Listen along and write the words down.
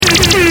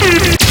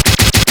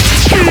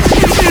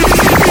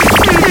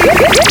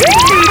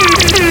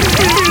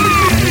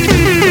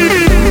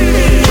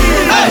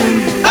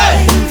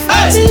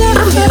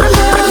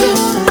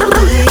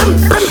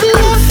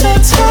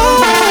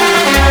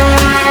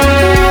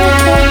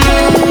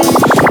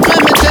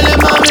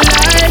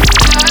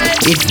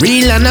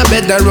Real and a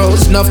better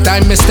rose. Enough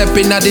time me step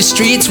in the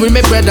streets with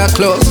me brother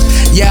close.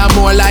 Yeah,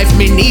 more life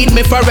me need,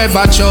 me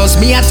forever chose.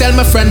 Me I tell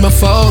my friend my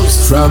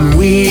foes. From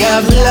we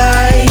have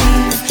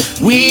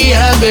life, we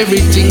have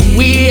everything,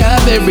 we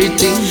have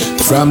everything.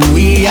 From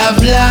we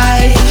have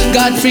life,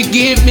 God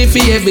forgive me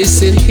for every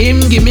sin. Him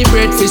give me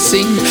bread for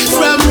sing.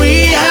 From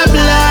we have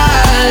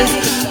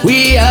life,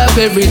 we have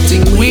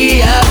everything, we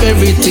have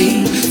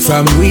everything.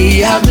 From we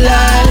have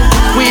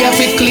life, we have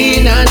it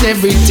clean and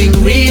everything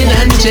real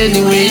and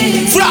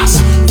genuine.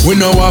 Frost! We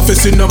know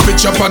office in no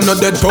picture on no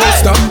dead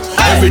poster.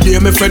 Every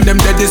day my friend them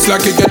dead, it's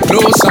like it get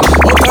closer.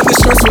 Out of the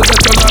stress we get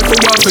your life, we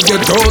want to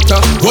get outer.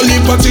 Whole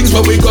heap of things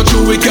but we got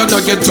through, we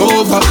cannot get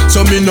over.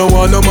 So me no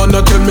want no man no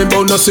tell me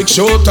about no 6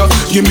 shooter.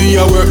 Give me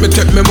a work, me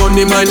take me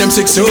money, mind them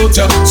 6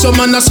 shooter. Some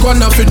man a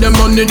squander for them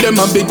money, them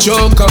a big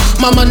joker.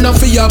 Mama no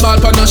for your ball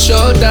for no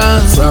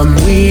shoulder. From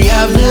we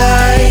have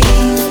life,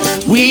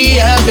 we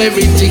have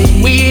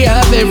everything, we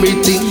have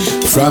everything.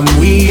 From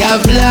we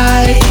have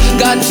life,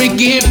 God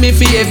forgive me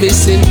for every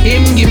sin.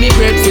 Him give me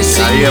bread for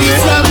sin.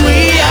 From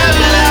we have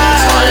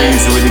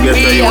life,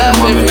 we have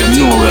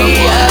everything,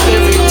 we have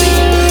everything.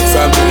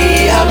 From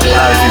we have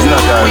life,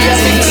 we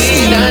have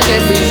clean and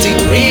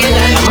everything real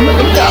and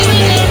genuine.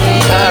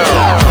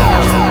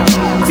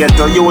 Get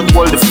the youth,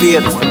 hold the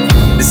faith.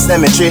 The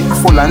cemetery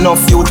full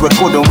enough youth we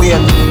couldn't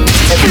wait.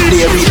 Every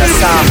day read a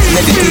psalm,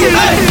 meditate.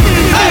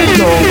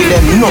 Don't give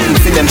them nothing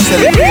for them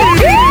celebrate.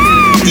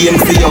 Aim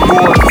for your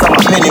goal from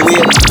many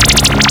ways.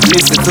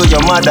 Listen to your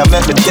mother,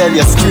 make me tell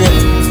you straight.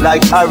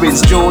 Like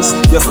orange juice,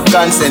 you have to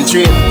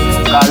concentrate.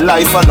 Cause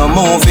life on a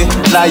movie,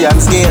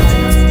 Lionsgate.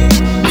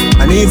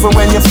 And even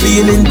when you're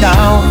feeling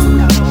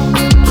down,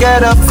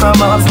 get up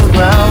from off the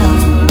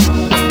ground.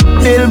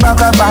 Build back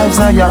our vibes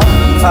on you.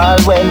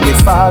 All when we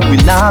fall, we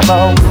now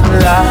bow.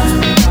 La,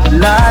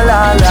 la,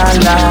 la, la,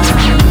 la.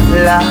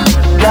 La,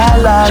 la,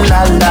 la,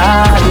 la, la,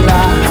 la.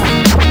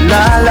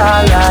 La,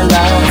 la, la,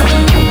 la.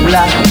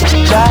 La,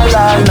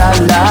 la, la,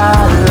 la,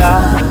 la.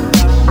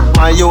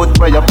 My youth,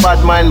 where your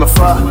bad mind me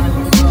for.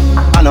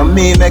 I know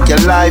me make your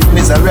life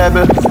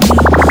miserable.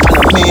 I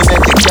know me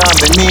make you can't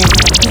be me.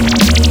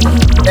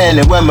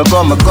 Anywhere me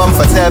go, me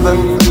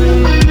comfortable.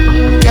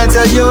 Get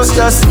your youth,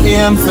 just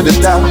aim for the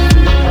top.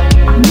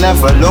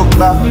 Never look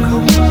back.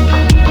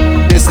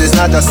 This is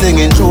not a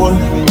singing tune.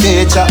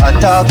 Nature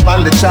attack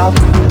on the chop.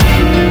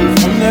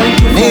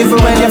 Even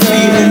when you're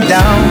feeling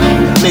down,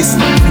 listen,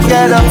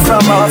 get up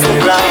from off the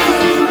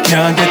ground.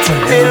 Can't get to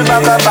build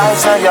back a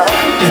bounce on you.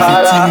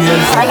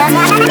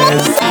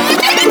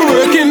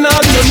 Working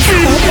hard,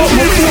 stop up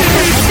my foot.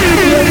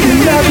 Working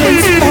hard,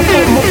 stop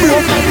up my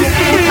foot.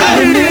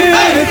 I need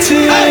a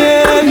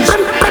change.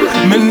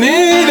 Me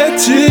need a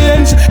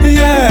change,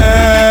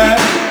 yeah.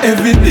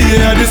 Every day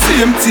the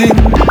same thing.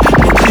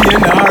 No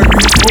pain or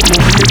risk, but no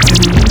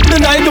waiting. The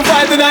 9 to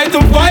 5, the 9 to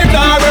 5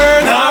 now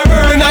burn.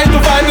 The 9 to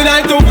 5, the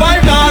 9 to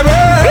 5 now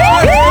burn.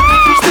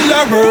 Still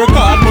I work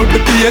hard, but the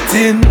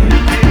pain.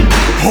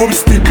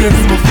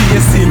 Obstacles my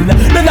facing.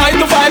 The 9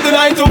 to 5, the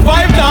 9 to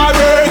 5 now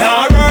burn.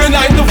 The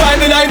 9 to 5,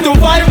 the 9 to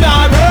 5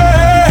 now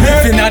burn.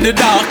 Living at the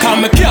dark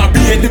and me can't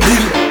pay the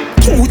bill.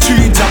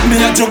 2-3 job me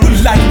a juggle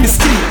like me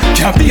skill.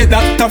 Can't be a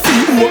doctor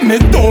fee, hope me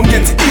don't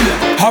get ill.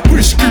 A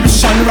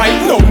prescription right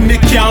now me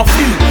can't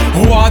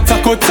feel. Water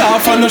cut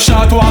off and no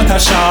short water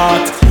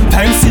short.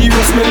 Time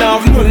serious me now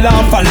have no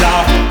laugh a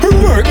laugh.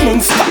 Work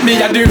non-stop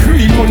me at the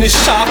real money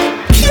shop.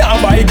 Can't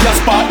buy gas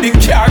part the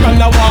car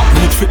and a walk.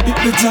 Need for hit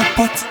the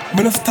jackpot,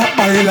 me no stop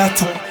by a lot.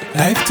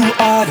 Life too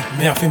hard,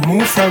 me have to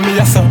move from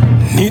me so.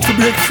 Need to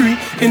break free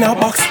in a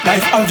box,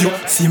 life have you.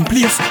 Same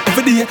place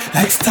every day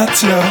like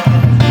statue.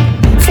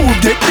 Food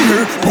get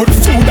here, but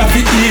food have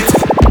to eat.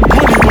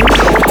 Money run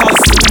out and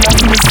soon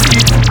as me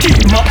speak. Keep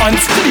my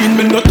hands clean,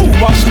 me not to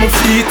wash my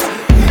feet.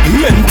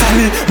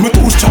 Mentally, me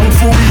too strong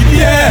for it,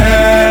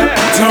 yeah.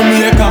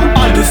 Jamaica,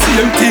 all the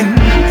same thing.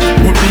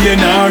 We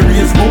paying our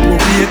raise, but we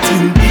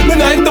waiting. The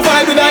 9 to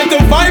 5, the 9 to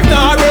 5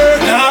 now burn.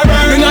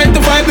 The 9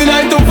 to 5, the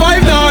 9 to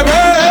 5 now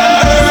burn.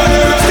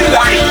 Still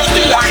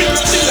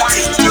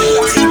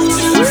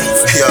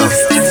Yo,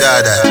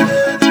 Dada.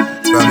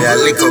 From your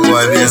liquor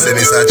boy, me say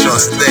Mr.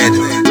 Trust dead.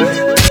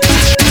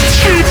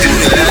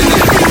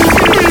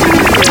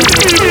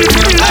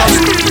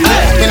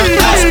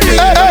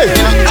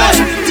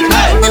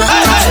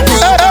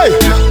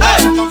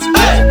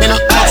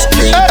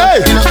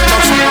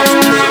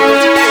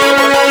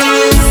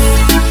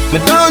 Me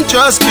don't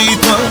trust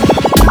people.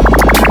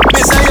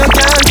 Me say you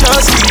can't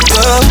trust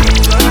people.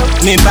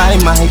 Me buy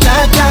my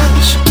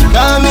cash.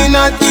 Cause me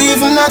not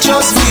even a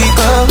trust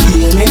people.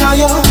 Hear me know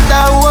you,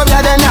 that hope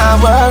that they not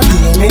work.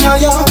 Hear me know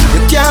you,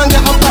 you can't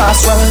get my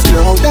password.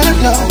 No, that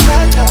no.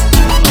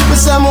 Me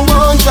say me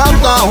won't drop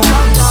down.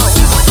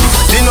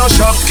 Me no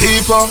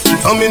shopkeeper,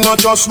 and me no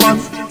trust man.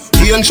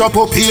 He ain't shop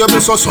up here,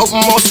 so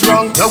something must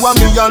wrong. You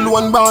want me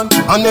alone born,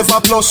 and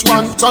never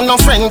 +1. So no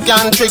friend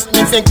can trick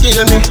me, fi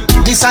kill me.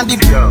 This and the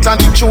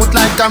truth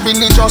like a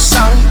religious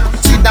song.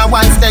 See that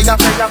wife there,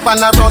 on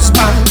a rust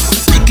band.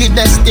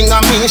 Wickedest thing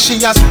on me,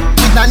 she has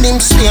with a name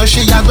snare.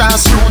 She a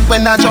grassroots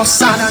when I just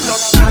sang.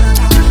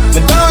 Me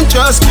don't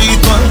trust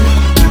people.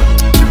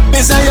 Me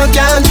say you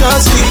can't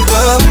trust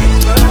people.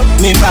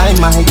 Me buy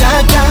my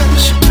dad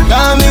cash.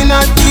 Cause me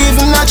not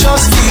even a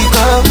trust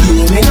people.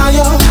 Hear me now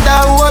yo,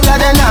 that older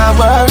than I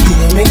work.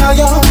 Hear me now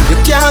yo, you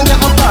can't get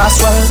my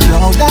password.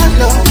 No, that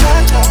love.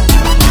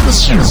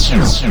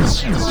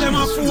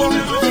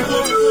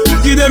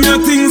 Give them your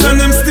things and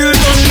them still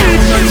don't know.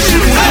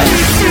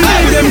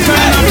 Give them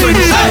kind of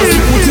friendship.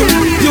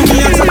 You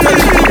me a chat a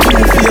little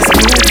two-face.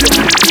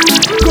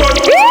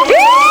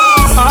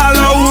 All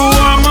of who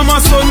are mama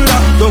son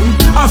locked down.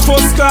 A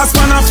first class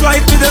man a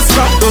flight with the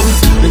strap down.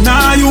 Me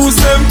nah use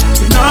them,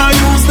 me nah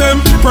use them.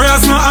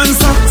 Prayers no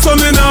answer, so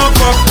me nah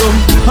fuck them.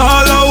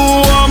 All of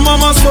who are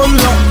mama son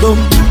locked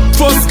down.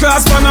 First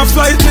class man a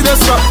flight with the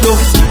strap down.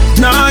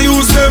 Nah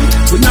use them,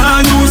 we nah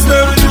use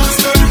them.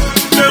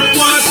 Them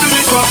want to be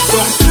fucked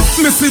up.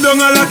 Me sit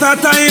down a lot of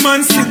time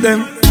and see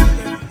them.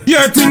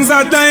 Your things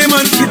are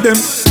diamonds, see them.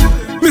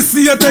 Me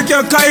see you take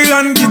your Kyle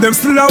and give them.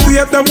 Still a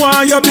wait, them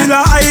want you build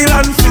a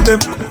island for them.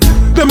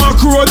 Them a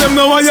crow, them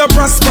know why you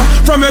prosper.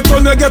 From your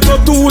tongue you get a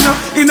tuna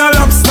in a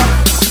lobster.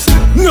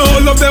 No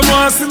love, them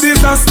want see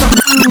disaster.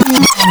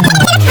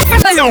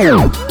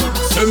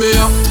 Send me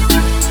up,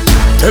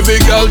 every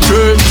girl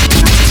train.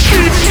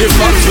 If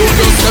I do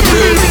just step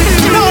in.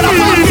 No, the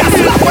party is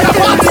slap with the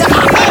party.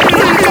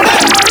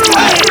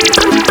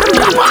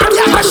 The party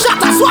is a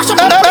shot and swash up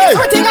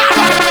everything out.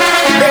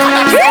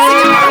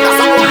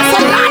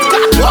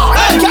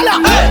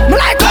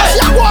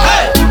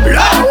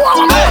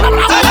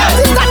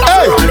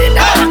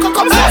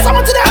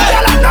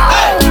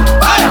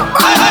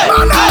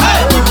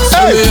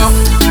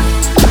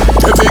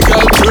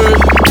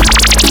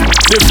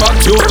 The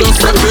fact you just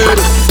step in.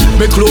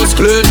 Me clothes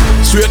clean,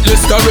 straight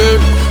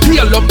Listerine.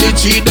 Heal up the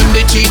cheat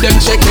them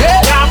check it.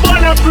 Yeah, I'm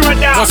on a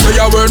brother. I say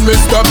you weren't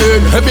Mr.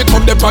 Bean. Heavy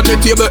cup the on the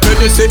table and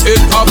you say it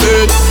a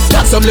bit.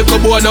 That's some little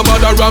boy no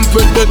bother ramp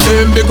with the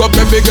team. Big up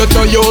every get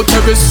on you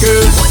every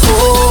skill.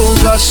 Oh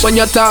gosh, when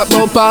you talk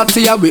about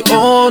party, yeah, we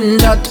own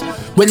that.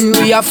 When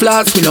we are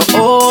flats, we no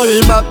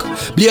hold back.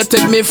 Beer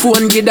take me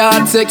phone, get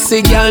that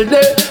sexy girl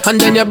there. And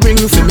then you bring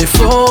for me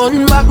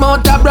phone back.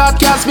 Motor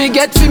broadcast, me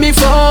get for me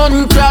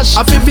phone crash.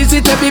 I feel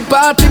visit every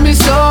party, me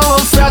so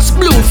fresh.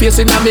 Blue face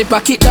in me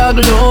pocket,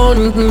 dog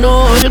alone.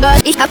 No,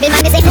 ich hab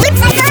immer diese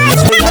Flipside.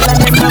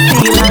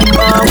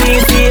 We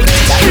feel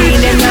that we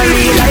them not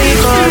real like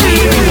how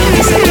we real.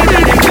 We say that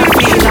them not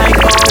feel like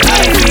how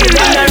we feel.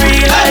 Them not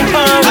real like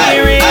how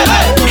we real.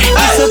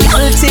 It's a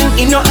cool thing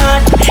in your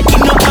heart,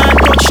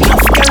 touch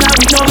enough, girl,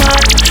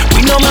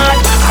 we no mad.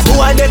 A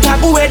boy better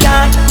go with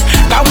that.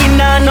 Cause we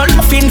nah no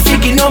laughing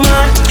fig, no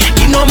mad.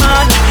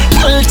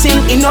 Cool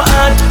thing in your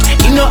heart,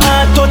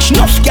 touch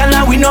enough,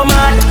 girl, we no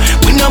mad.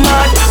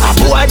 A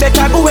boy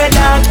better go with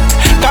that.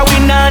 Cause we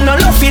nah no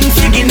laughing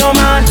fig, no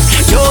mad.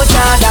 Yo,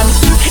 Jordan,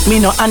 me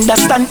no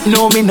understand,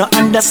 no, me no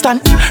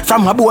understand.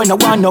 From a boy no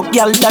want no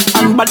girl that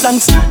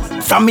unbalanced.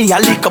 From me a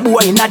little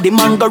boy inna the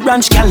mango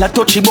ranch, girl a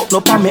touch it but no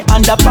pa me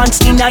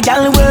underpants in a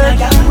girl world.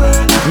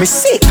 Me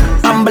sick,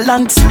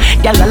 ambulance,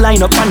 girl a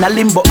line up on a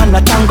limbo and a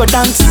tango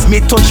dance.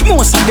 Me touch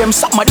most of them,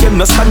 some of them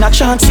no stand a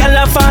chance. Girl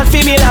a fall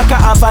for me like a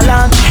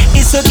avalanche.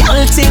 It's a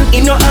girl thing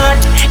in no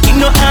heart,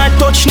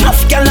 touch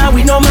enough, girl a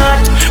we no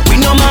mad.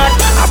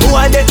 A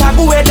boy better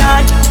go with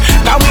that.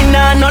 Cause we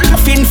nah no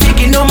laughing fig,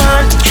 no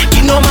mad.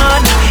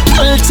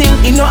 Girl thing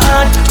in no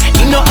heart,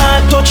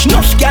 touch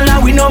enough, girl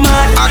a we no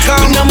mad.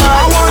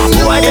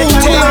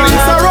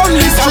 Around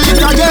the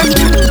street again.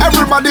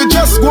 Everybody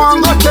just go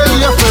and go tell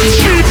your friends.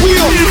 We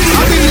up,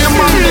 I the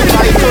name and the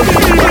title.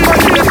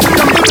 Everybody just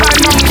them the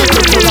blind and the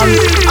cripple.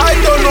 I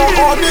don't know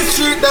how the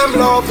street them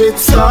love it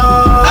so.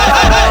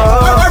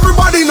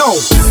 Everybody know.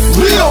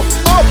 We up,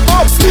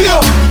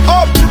 still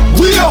up.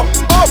 We up,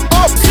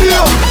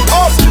 still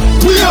up.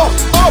 We up,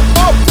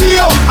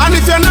 still. And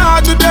if you're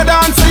not to the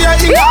dance, you're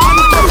in the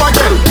handcuff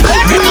again.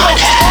 We up,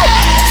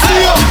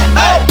 still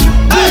up.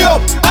 We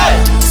up,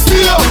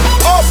 still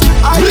up.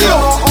 We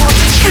up,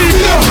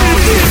 still.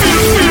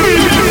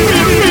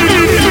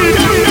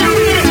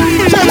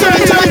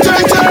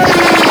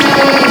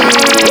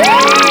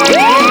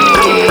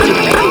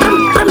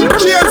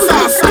 James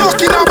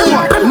stuck in a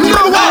boy.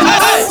 No one.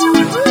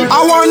 I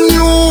want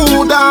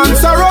you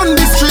dance around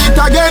the street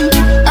again.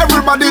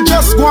 Everybody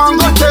just go and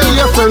go tell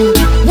your friend.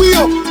 We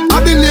up,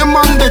 I the name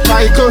and the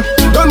title.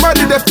 Done by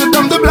the deaf to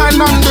them, the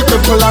blind and the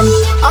cripple. And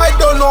I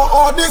don't know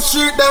how the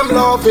street them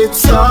love it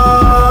so.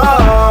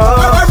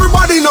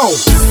 Everybody know.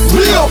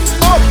 We up,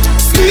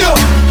 still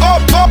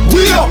up.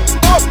 We up,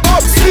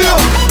 still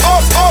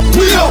up.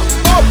 We up,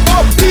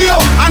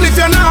 still. And if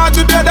you're not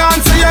to the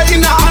dance, you're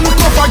in a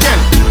handcuff again.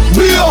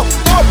 We up,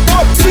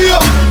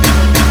 still.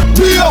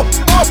 We up,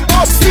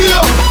 still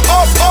up.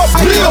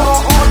 We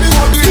up,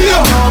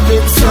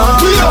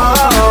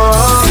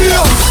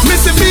 still.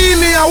 Missy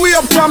Beanie, we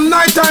up from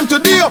night time to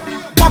day up.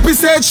 Papi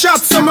said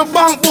shots, so my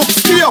bank book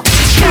stay up.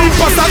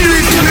 Pass a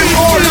drink till him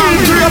all and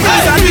grape.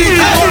 Pass a drink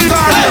till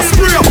all and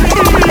spray up.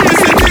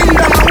 Missy King,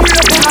 them a way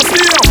up and a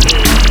stay up.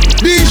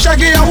 D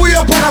Shaggy, a way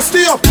up and a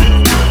stay up.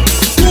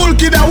 Cool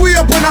Kid, a way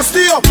up and a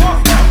stay up.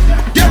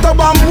 Get a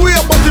bomb way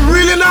up, but it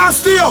really not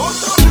stay up.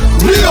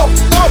 We up,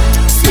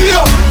 stay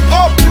up,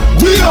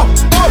 we up,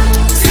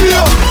 stay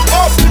up,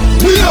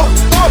 we up,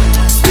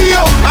 stay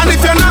up. And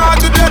if you're not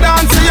do the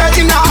dance, you're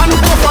in a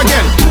handcuff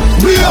again.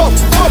 We up,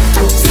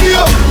 stay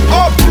up,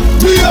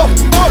 we up,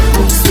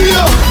 stay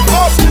up,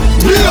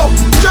 we up.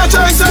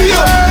 Stay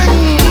up,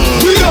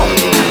 we up.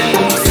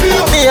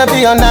 Baby,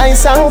 you're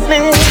nice and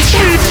clean.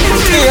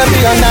 Baby,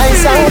 you're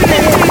nice and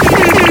clean.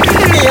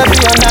 Baby,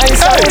 you're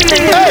nice and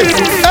clean.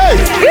 Hey.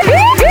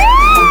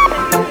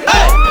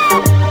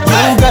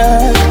 You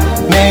girl,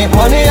 make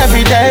money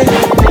every day.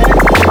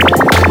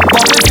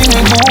 What we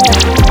feeling good?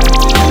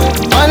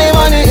 Money,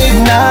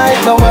 ignite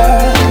the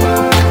world.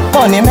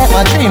 Money make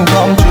my dream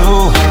come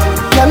true.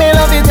 Let me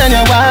love it and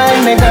you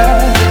wine me,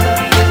 girl.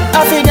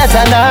 I forget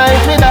a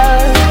night with her.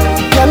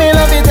 Let me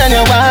love it and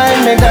you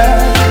wine me, girl.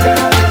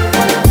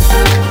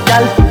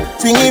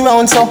 Swing it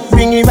round so,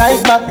 bring it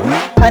right back.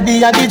 Addy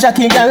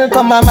Jackie girl,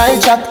 come on my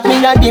track. Me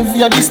a give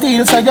you the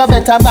steel so you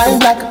better buy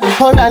black.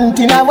 Current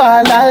in a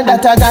wall, all that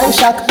a gun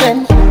shock.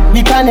 Then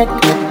we connect,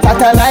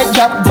 satellite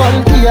drop.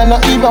 Volcano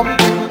erupt,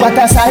 what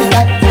a sight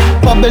that.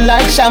 Bubble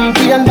like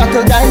champagne,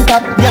 buckle gun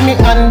top. Yeah, me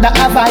under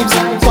a vibes,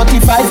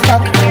 45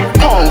 pack.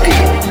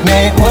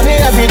 Make money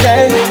every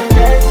day,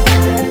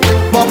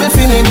 bubble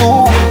feeling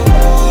good.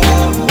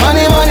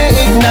 Money,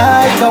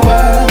 ignite the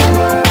world.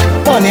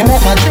 Money make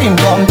my dream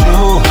come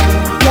true.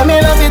 Let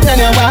me love it and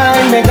you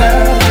wine me,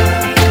 girl.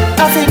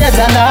 I forget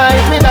a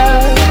night with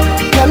her.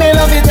 Let me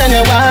love it and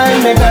you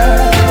wine me, girl.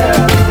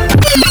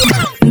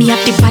 Me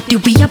have the body,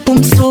 we a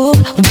boom so.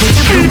 We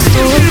a boom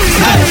so. We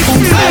a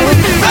boom so.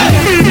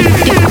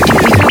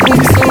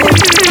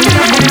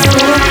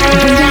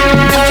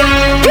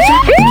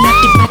 Me have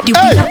the body,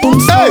 we a boom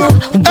so. We a boom so.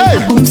 Me have the body, we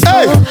a boom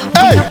so.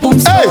 We a boom so. We a boom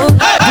so.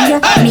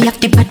 Me have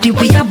the body,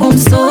 we a boom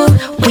so.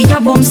 We a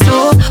boom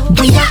so.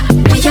 We a.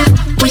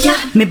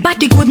 Me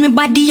body good, me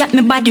body hot,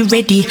 me body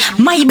ready.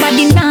 My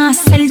body nah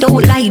sell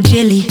out like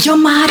jelly. You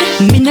mad?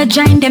 Me no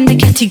join them the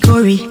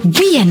category.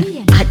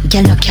 Bien, hot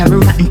gal no carry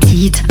rotten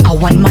teeth. A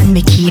one man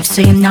me keep,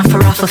 so him not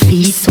for off a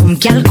feet. Some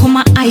gal come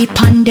a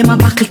hype and them a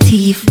buckle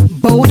teeth.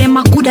 Bow them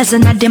a good as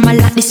and them a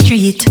lot the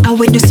street. I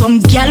with do some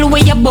gal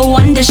where you bow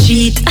on the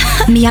sheet.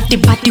 Me have the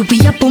body, we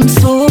a boom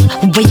so.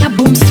 We a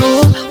boom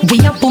so. We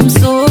a boom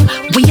so.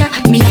 We a.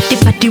 Me have the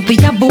body, we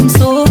a boom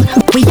so.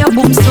 We a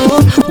boom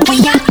so.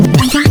 We a.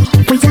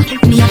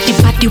 Me have the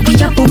body, we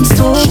a boom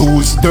so.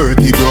 Shoes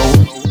dirty, bro.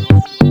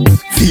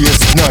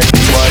 Fierce night,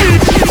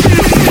 wide.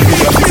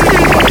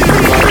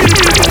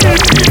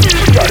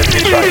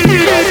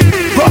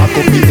 Rock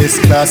up in this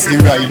classy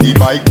ride the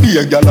bike. Be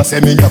a gal a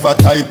say me have a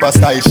type of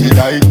style she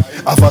like.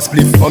 Have a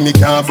spliff for me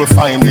can't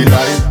find the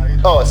light.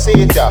 Oh, see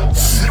it ya.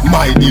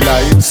 My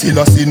delight. Still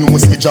a see no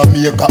see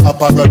Jamaica a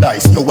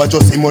paradise. You a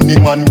just a money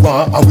man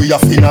want and we a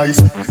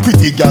finesse.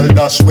 Pretty girl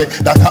dash way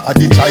that a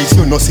the choice.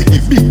 You know see the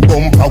big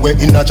bumper way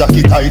in a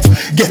jacket tight.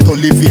 Get to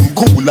living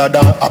cooler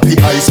than happy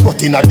ice.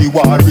 But in a the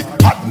war it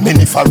hot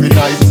many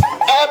Fahrenheit.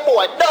 Hey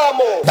boy,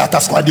 Damo. That a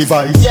squad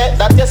device. Yeah,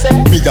 that you say.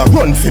 Me a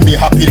run for me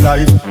happy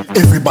life.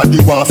 Everybody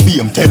want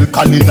fame, tell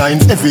Cali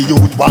nines. Every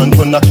youth want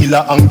to a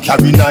killer and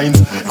carry nines.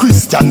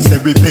 Christians say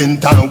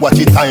repent and watch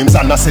it times.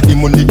 And I say the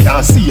money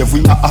can't save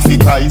we are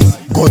Africans.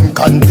 Gun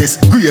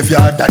contest,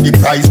 graveyard at the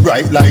price.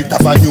 Bright light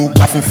of a new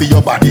coffin for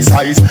your body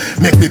size.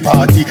 Make me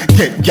party,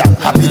 get gal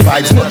happy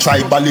vibes, no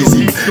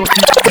tribalism.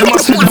 Them a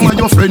say them a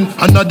your friend,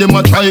 and a them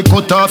a try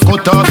cut off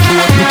short. Look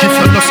if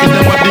you no see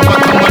them at the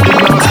bottom of the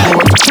last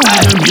road. Show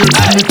them here,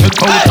 let me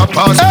take out a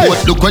passport.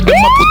 Look where them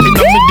a put in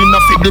a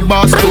dinner for the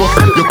bar store.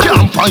 You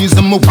can't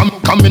poison them up and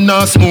come in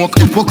a smoke.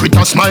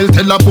 Hypocrite a smile,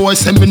 tell a boy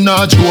say me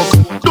nah joke.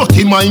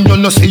 Dirty mind, you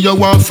no see you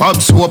want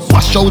fab soap.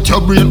 Wash out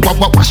your brain,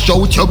 wash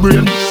out your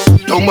brain.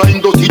 Don't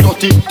mind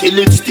dirty till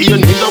it's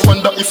stain. Me da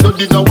wonder if you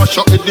did a wash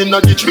your head in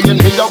a the train.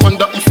 Me da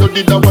wonder if you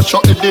did a wash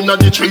your head in a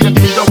the train.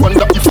 Me da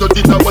wonder if you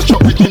did a wash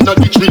your head in a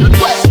the train.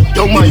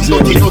 Don't mind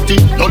dirty,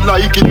 don't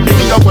like it. Me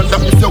da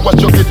wonder if you wash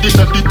your head in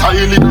a the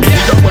toilet. Me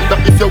da wonder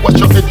if you wash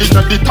your head in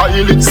a the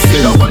toilet. Me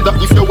da wonder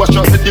if you wash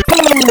your head in.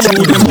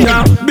 Them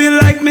can't be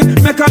like me,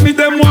 make a me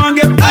them want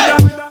get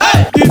bigger.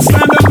 Each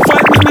time them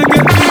fight me, me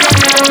get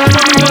bigger.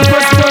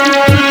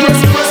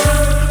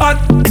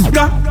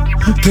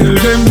 Tell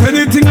them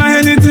anything or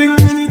anything.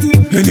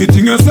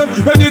 Anything you say,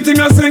 anything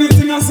I sing.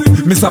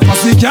 Mr.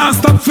 Passy can't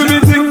stop for me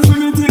thing.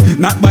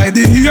 Not by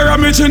the ear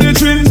I'm itching the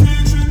tree.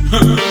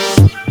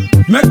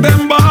 Make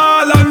them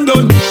ball and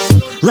done.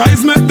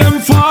 Rise make them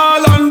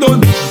fall and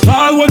done.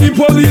 All when the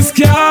police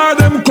car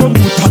them come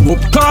put them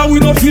up car we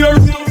no fear.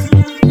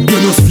 You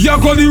know see a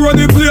gunny run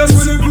the place.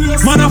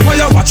 Man a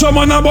fire watch a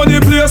man a bunny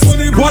place.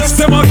 Watch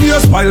them a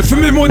face while for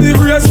me money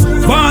race.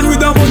 Born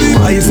with a money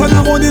ice and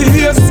a money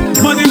haze.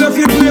 Money left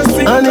the place.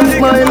 And if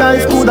my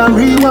life could have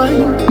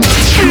rewind.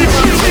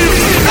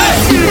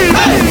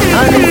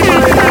 And if my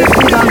life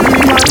could have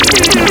rewind.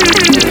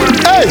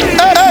 Hey.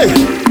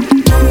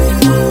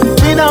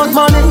 Without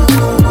money,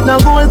 no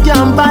gold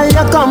can buy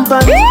a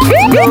company.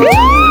 No.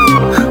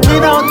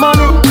 Without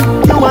money,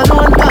 you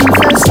alone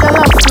confess your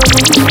love to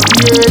me.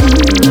 Yeah.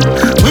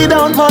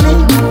 Without money,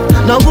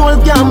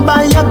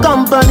 your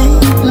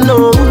company.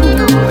 No,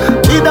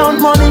 without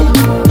money,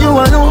 you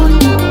alone.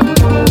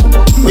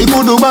 We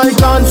could do buy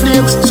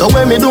cornflakes, so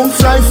when me do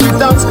fly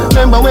fritters.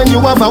 Remember when you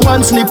have a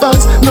one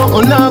slippers?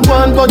 No not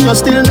one, but you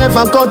still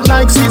never cut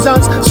like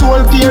scissors.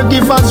 Soul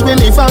caregivers, we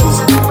live us.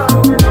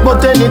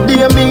 But any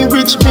day me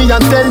rich, me I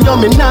tell you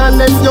me nah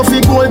left you fi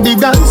gold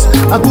diggers.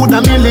 I could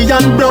a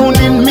million brown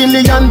in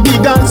million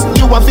biggers.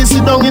 You have to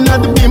sit down in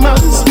the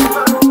beamers.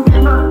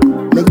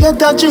 Me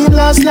get a dream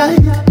last night,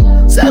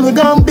 say we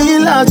gon' be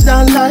large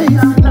than life.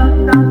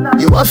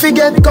 You have to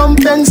get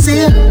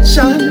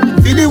compensation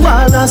for the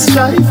war and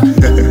strife.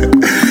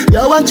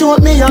 You want to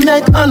me I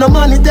make all the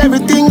monetary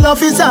thing.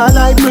 Love is all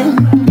I bring.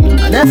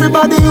 And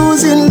everybody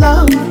who's in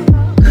love,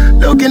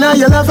 looking at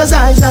your lover's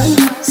eyes and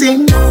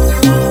sing.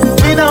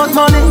 Without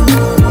money,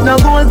 no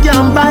gold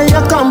can buy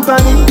a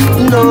company.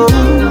 No,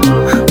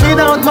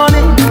 without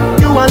money,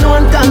 you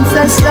alone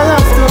confess your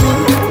love to me.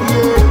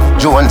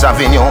 Jones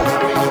Avenue,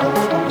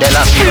 De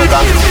La Vega,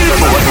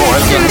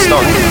 Fort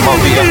Kingston,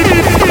 Mobile,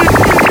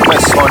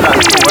 West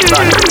Holland,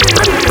 Portland.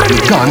 We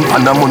gone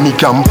on a money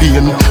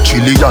campaign. $1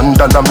 trillion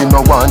me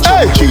no want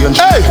change.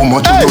 How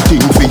much do you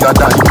think for your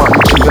diamond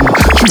chain?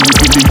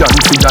 $3 billion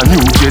for your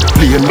new jet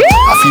plane.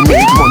 I fi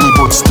make money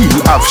but still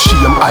have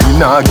shame. I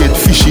nah get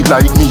fishy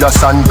like me a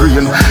sand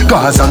grain.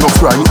 Cause I no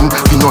frightened,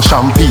 fi no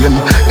champagne.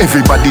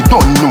 Everybody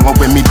don't know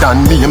when me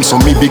done name. So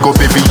me big up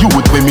every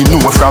youth when me know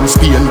from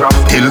Spain.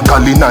 Tell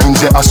Cali 9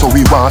 say so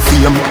we want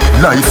fame.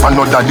 Life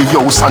another the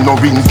house and no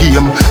ring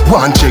game.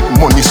 Want check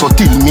money so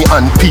till me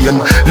and pain.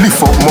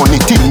 Lift up money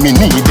till me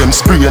need them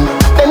sprain.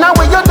 Then now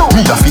what you do?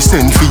 Me have to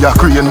send for your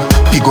crane.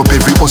 Pick up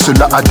every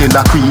hustler at De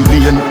La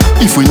Lane.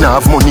 If we not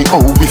have money,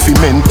 how we fi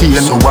maintain?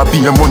 So I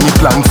be a money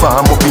plan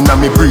farm up in a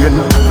me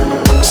brain.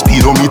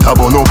 Speedometer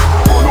bono,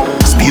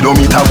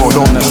 speedometer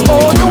bono.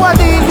 Oh, you are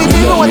dealing with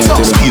the road, so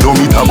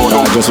Speedometer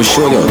bono, just to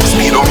show you.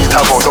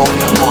 speedometer bono.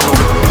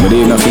 But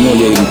even if you know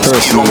you in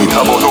personally,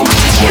 Speedometer bono, man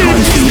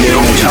feel the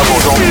energy.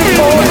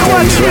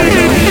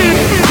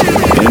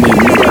 You need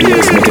nobody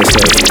else but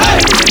yourself.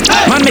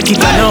 Man make it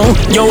now.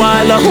 Yo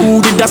all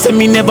who did that say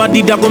me never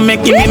did I go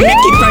make it, me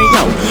make it right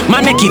now.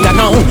 Man make it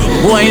now.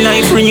 Boy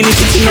life really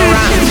sitting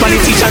around.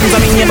 Politicians I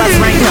mean neighbors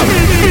right now.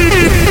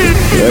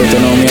 Right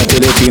now me I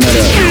tell you thing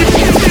that.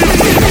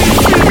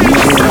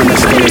 Me don't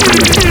understand it.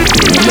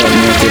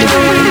 Me I tell you.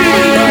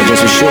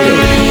 Just to show you.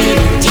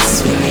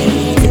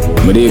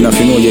 But even if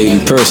you know you in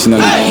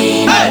personally,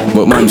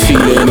 but man feel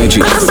the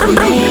energy. Me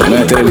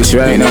I tell you this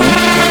right now.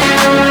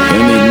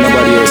 You need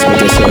nobody else but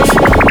yourself.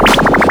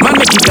 Man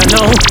make it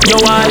now. Yo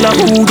all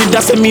who did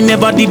that say me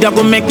never did I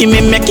go make it, me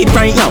make it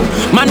right now.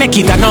 Man make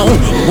it now.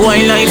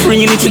 Boy life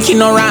really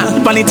tricking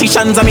around.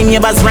 Politicians I mean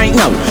neighbors right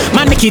now.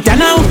 Man make it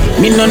now.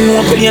 Me no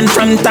know plane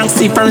from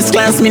taxi first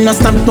class. Me no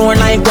stop door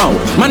like wow.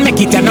 Man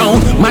make it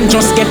now. Man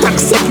just get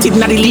accepted.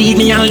 Now they lead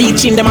me and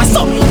leeching them a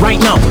stop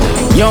right now.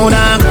 Yo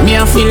dog, me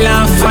a feel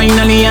like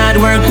finally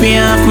hard work pay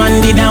off. Man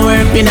did a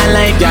work in a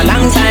like a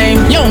long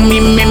time. Yo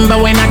me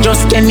remember when I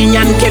just Kenny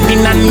and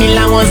Kevin and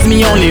Miller was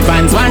me only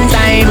fans one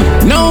time.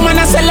 No man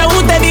I sell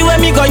out everywhere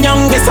me go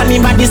youngest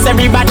anybody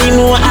everybody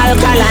know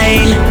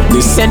alkaline.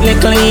 This said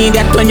little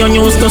idiot when you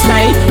used to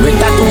style. With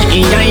that two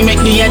I make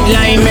the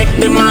headline. Make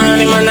the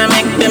money, man I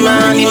make the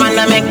money, man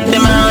I make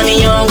the money,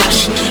 yo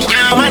gosh.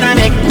 Now man I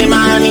make the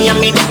money, I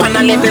mean the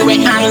panel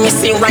everywhere I miss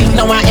it right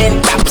now I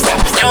end up.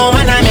 Now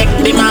man I make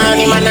the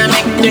money, man I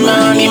make the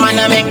money, man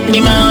I make the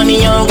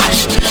money, yo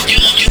gosh.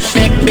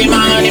 Make the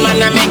money,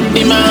 man I make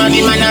the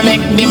money, man I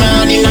make the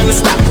money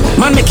non-stop.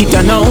 Man make it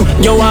now.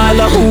 Yo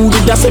all who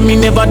did that say me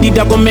never did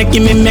I go make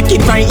it, me make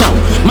it right now.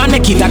 Man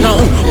make it now.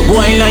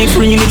 Boy life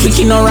really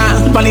tricking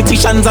around.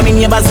 Politicians I mean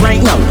neighbors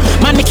right now.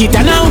 Man make it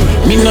now.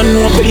 Me no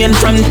know plane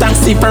from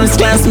taxi first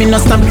class. Me no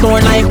stop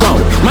door like wow.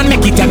 Man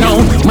make it now.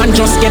 Man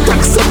just get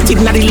accepted.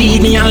 Now they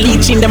lead me and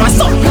leeching them a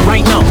stop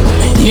right now.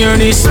 Hear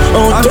this.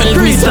 Oh 12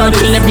 me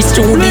circle every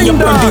studio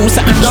producer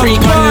and treat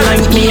man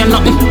like me and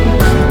nothing.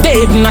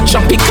 Dave not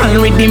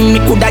tropical rhythm. Me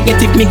coulda get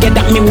if me get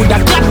that me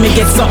woulda glad me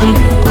get something.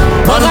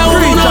 But I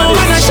won't know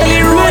when I shall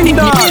it run it.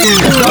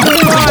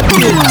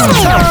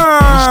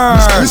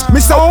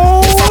 Mr.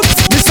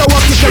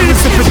 Wacky tell me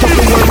sip it up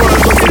the world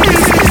goes to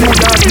you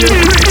dance here,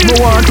 no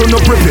want to no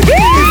prep it. If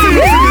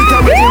you know you can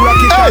really rock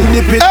it and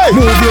nip it.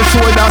 Move your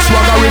shoulder,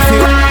 swagger with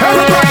it.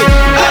 Everybody,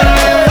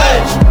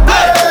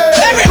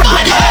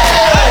 everybody,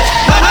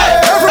 everybody,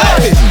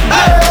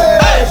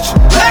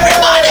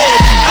 everybody.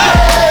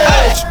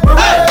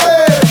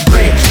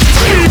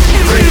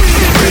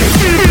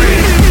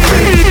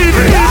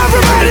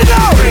 Everybody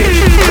now.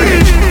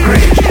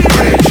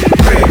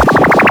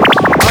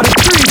 On the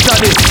streets of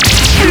this,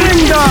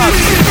 bring dog,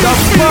 the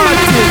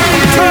party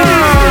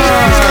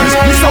turns.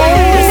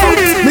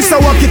 Mr.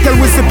 Wacky tell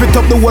we zip it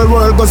up, the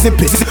world go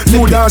zip it.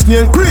 New dance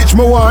nail creech,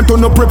 me want to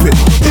no prep it.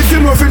 If you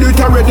know feel it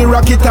already,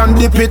 rock it and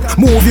dip it.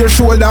 Move your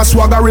shoulder,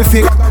 swagger with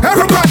it.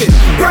 Everybody,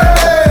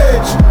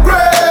 rage,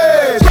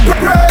 rage,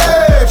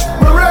 rage,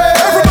 rage.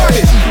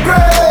 Everybody,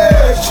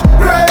 rage,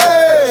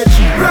 rage, rage,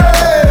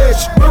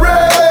 rage,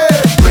 rage,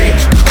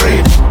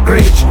 rage,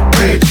 rage,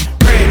 rage,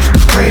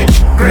 rage,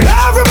 rage.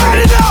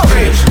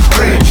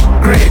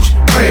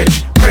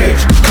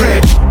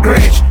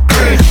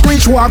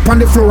 up on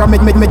the floor and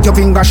make your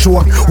finger show.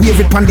 Wave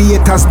it on the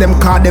haters, them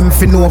call them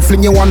finno.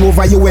 Fling you one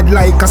over your head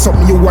like a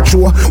something you watch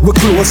show. We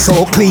close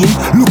so clean,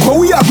 look how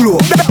we are glow.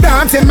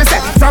 Dancing me say,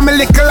 from a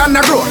little on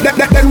the road.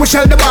 Then we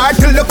shell the bar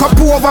till the cup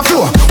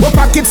overflow. We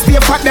pockets stay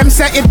fat, them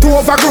say it to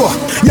overgrow.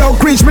 Yo,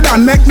 preach me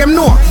down, make them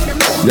know.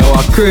 Yo,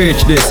 I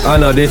preach this, I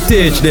know they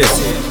teach this.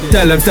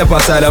 Tell them step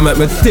aside and make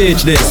me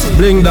teach this.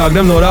 Bling dog,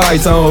 them know the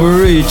heights and how we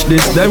reach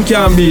this. Them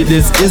can't beat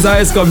this, his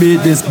eyes can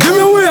beat this. Give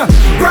me where?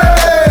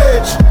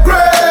 Preach,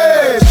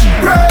 preach,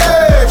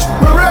 preach,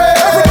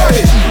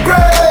 everybody.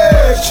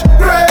 Preach, preach,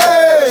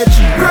 preach,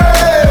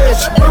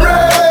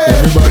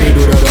 Everybody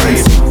do the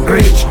dancing.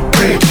 preach,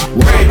 preach,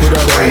 Walk with the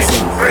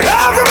dancing.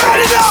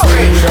 everybody go.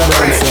 Swing with the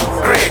dancing.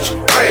 Preach,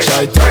 preach,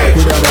 Try talk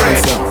with the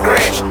dancing.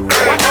 preach,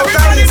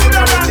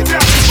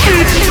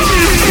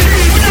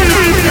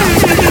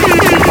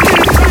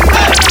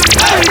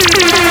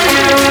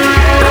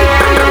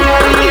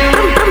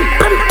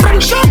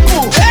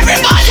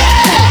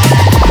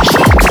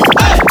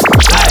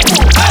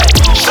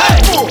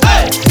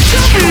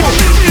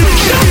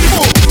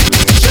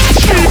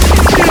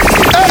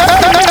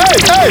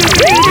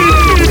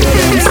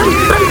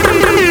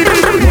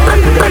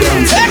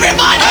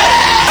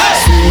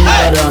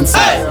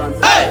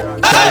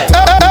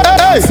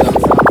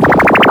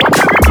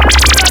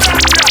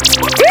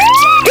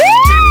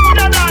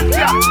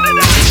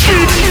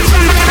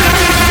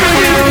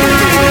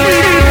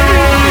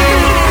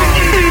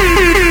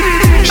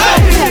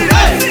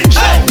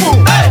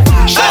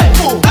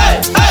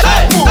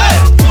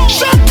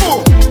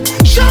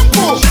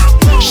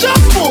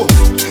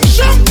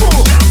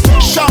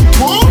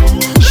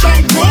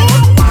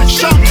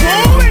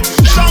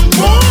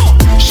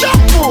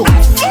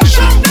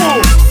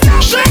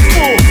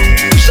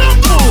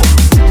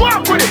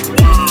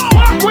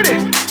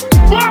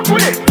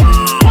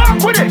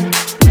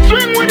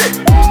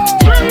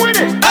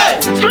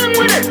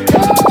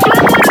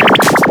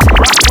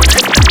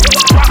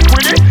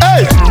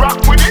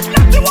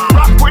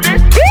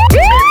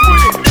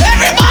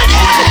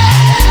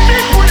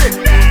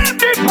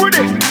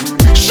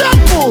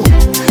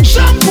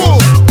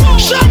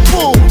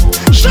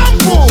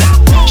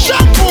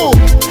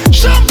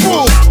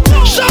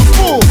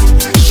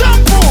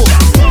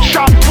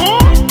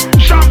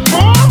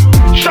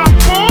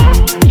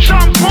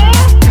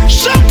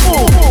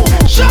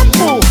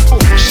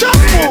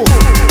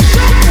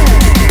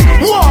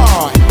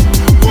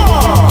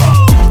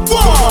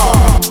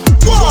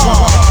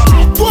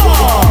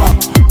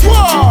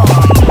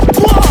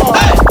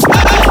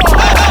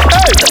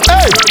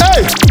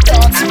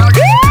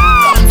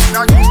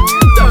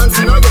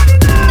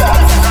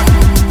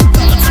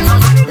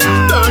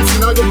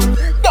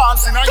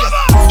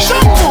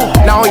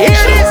 Now hear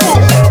this.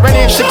 When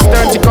it's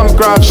 6:30 come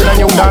crash with a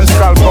new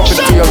dancehall puppet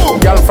tail.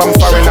 Girl from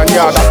foreign and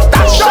yard.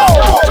 That's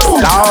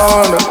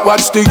down.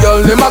 Watch the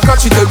girl, them a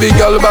catch it, every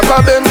girl back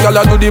a bend. Girl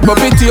a do the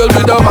puppy tail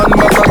with a man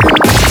back a them.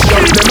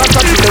 Girl, them a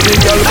catch it, every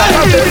girl back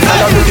a bend. Girl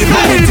a do the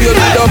puppy tail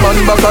with a man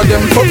back a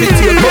them. Puppy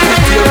tail, puppy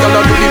tail. Girl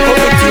a do the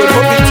puppy tail,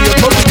 puppy tail,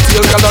 puppy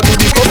tail. Girl a do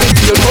the puppy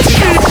tail, puppy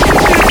tail.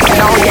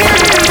 Now hear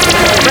this.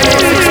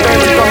 When it's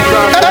 6:30 come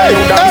crash with a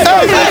new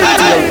dancehall puppet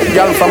tail.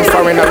 Girl from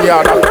foreign and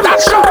yard.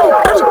 That's down.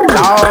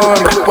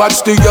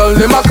 Watch the girl,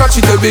 them a catch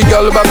it, every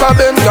girl back a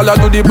bend. Girl a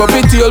do the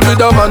puppy tail with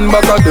a man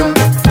back a them.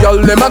 Girl,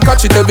 them a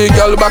catch it, every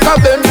girl back a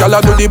bend. Girl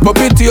a do the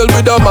puppy tail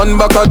with a man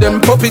back a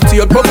them. Puppy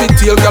tail, puppy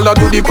tail. Girl a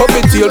do the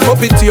puppy tail,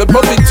 puppy tail,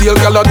 puppy tail.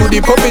 Girl a do the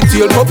puppy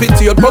tail, puppy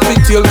tail, puppy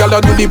tail. Girl a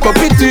do the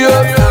puppy tail.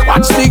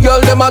 Watch the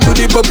girl, them a do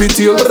the puppy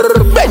tail.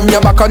 Bend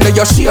your back and then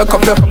you shake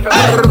up your.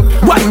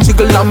 One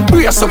jiggle and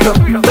brace up your.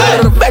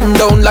 Bend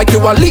down like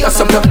you a lace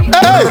up your.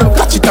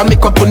 Catch it and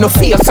make up on the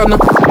face on.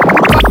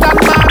 That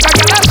man, I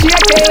gotta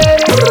shake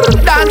it.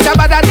 Dance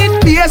about that in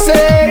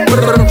basic.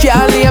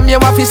 Can't name you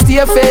off his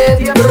stay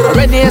fit.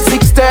 Ready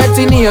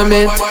 6:30 name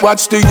it.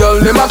 Watch the girl,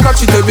 them a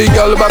catch it, every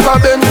girl back a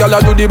bend. Girl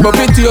a do the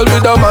puppy tail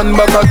with a man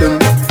back a them.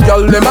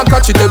 Girl, them a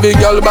catch it, every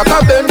girl back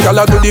a bend. Girl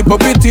a do the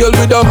puppy tail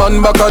with a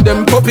man back a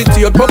them. Puppy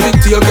tail, puppy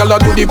tail. Girl a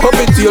do the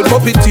puppy tail,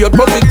 puppy tail,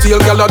 puppy tail.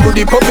 Girl a do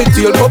the puppy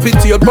tail, puppy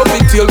tail, puppy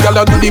tail. Girl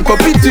a do the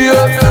puppy tail.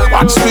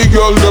 Watch the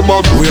girl, them a.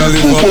 We a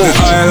live up the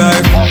high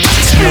life.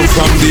 Smoke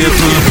from day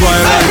till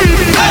twilight.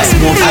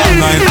 Smoke from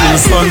night till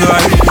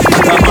sunlight.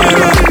 That's my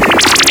life.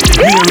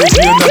 Mary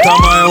Jane, that's my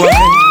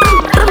wife.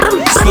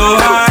 So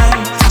high,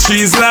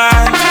 she's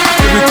like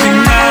everything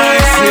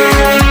nice,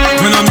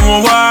 yeah. When I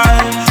know why,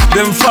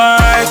 them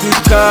fight it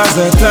cause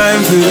the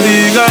time to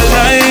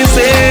legalize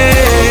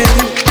it.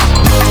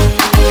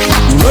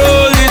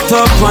 Roll it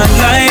up and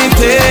light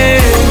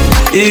it,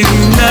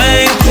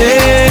 ignite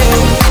it,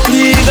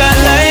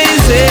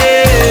 legalize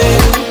it.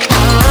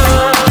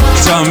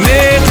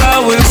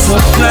 Jamaica will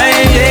supply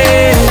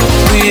it,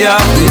 we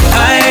have the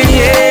iron,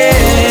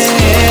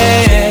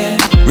 yeah.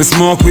 We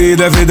smoke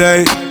weed every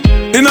day.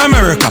 In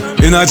America,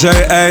 in a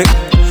JA,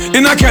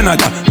 in a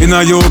Canada, in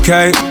a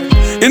UK,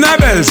 in a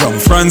Belgium,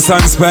 France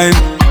and Spain.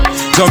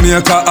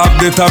 Jamaica up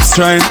the top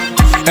strain,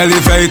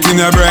 elevating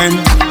your brain.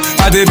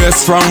 Are the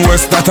best from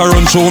West that I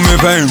run through me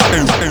vein.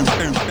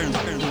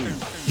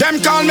 Them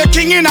call me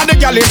king in the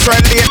galley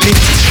trend lately.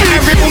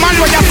 Every woman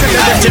when you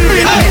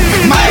celebrate rate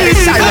me. Miley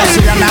Cyrus,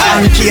 Rihanna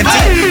and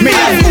Katie. Me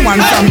have woman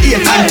from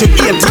 18 to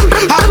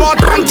 80. About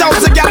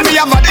 1,000 gal me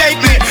have a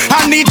date me.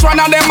 And each one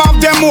of them have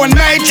them own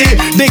matey.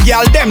 The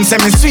gal them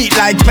say me sweet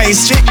like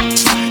pastry.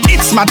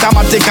 It's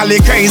mathematically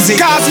crazy.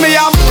 Cause me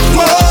have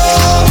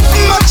more,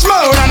 much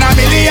more than a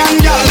million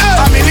gal.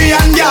 A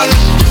million gal.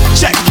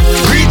 Check,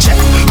 recheck.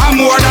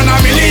 I'm more than a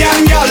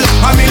million gal.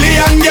 A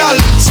million gal.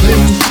 Slim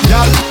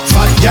gal,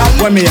 fat gal.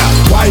 When me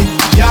have white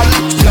gal,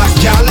 black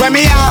gal. When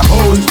me have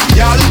old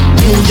gal,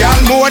 new gal.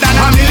 More than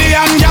a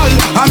million gal.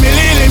 A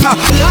million gal.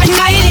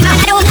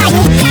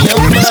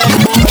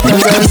 The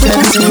girl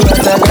sexy,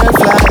 what a girl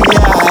fly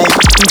high.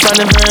 From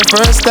the very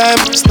first time,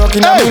 stuck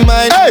in my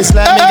mind. It's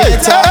like me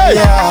get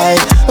high.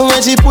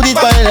 When she put it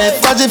on the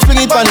left, and she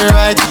fling it on the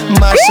right,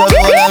 mash up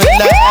all of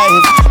my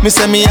life. Me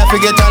say me have to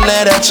get on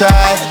let her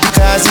try,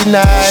 because it's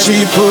nice.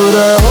 She put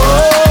her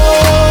whole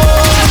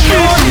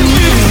on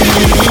me.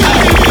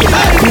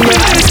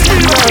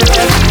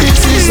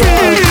 This is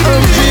all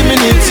I'm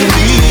dreaming it to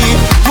be.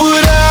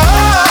 Put her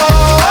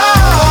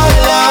all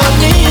on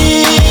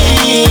me.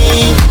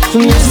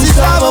 This is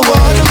how I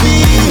wanna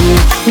be.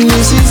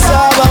 This is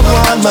how I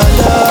want my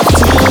love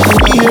to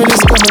be. Hear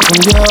this coming from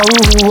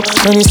you,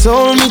 and it's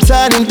hold me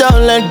tight and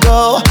don't let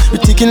go.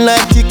 We're ticking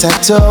like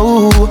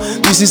tic-tac-toe.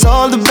 This is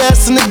all the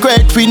best and the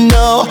great we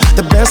know.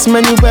 The best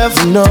man you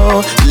ever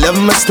know. Love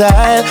my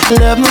style,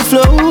 love my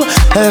flow,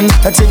 and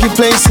I take you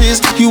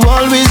places you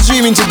always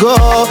dreaming to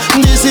go.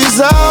 This is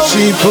how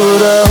she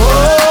put her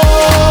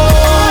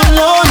hold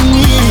on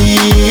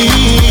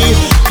me.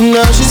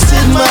 Now she's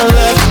in my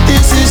life.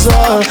 This is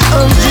all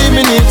I'm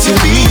dreaming it to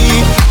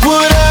be.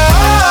 Put her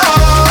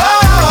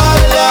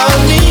all on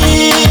me.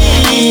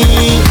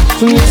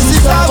 This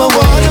is how I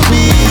wanna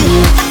be.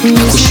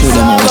 This is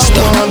how I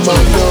want my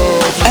love.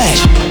 Hey,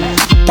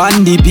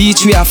 on the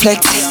beach we are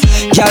flex.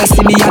 Y'all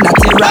see me and I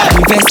tear right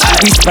the vest.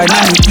 Whisper in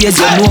my ears,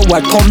 you know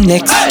what come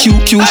next.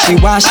 QQ, she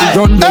want, she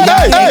run the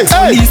next.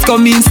 Police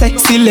come in, say,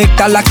 select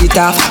a lock it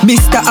off.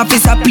 Mr.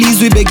 Officer,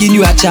 please, we begging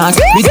you a chance.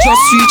 Me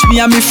just reach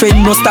me and my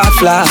friend no start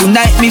flash.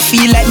 Tonight me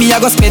feel like me I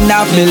go spend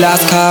half my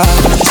last car.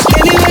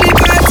 Anyway the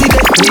party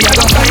day, we a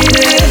go find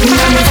it. Me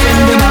and my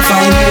friend, we ma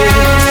find it.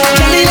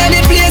 Girl inna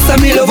the place,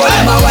 and me love how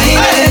them a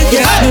wine it.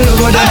 Yeah, me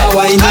love how them a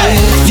wine it.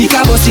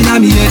 Vika bust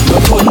inna me head, no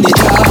turn it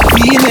off.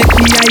 We make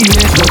me a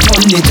head, no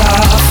turn it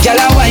off. Girl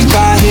a wine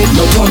for head,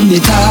 no turn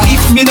it off.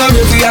 If me no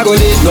ready, I go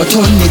let, no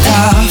turn it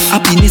off.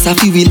 Happiness I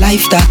feel we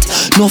life that.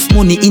 Enough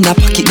money in a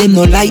pocket, them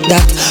no like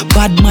that.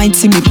 Bad mind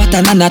see me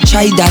pattern and I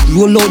try that.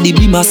 Roll out the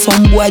beam,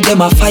 some boy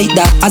them a fight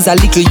that. As a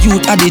little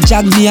youth, I the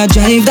jag me a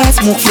drive that.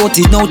 Smoke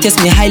 40 now,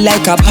 test me high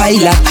like a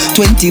pilot.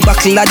 20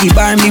 buckle at the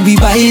bar, me we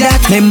buy that.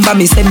 Remember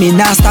me say me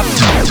nah stop.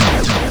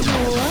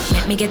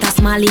 Let me get a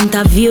small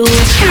interview.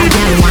 I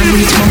got one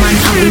rich woman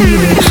avenue.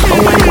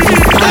 Oh, I love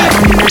this part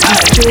and that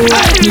is true.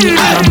 Me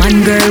have a man,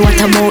 girl, what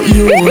about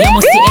you? You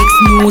must see X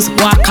news,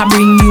 walk a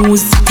bring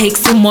news. Take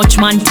so much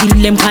man till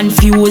them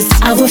confused.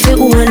 I go fi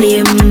hold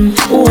him,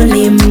 hold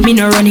him. Me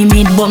no run him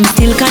mid, but me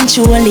still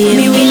control him.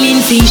 Me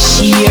willing to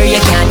share, you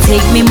can't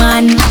take me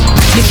man.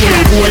 Me feel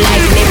like go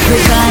like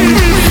leprechaun.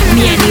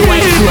 Me and the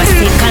wife do a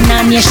second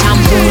and your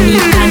shampoo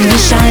need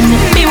condition.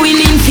 Me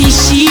willing to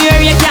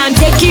share, you can't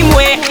take him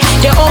away.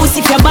 The house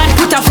if you're bad,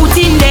 put a foot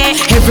in there.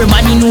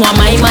 Everybody know I'm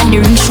my man, the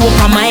ring show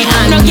up on my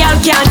hand. No girl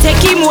can't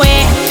take him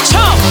away.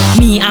 Chop!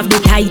 Me have the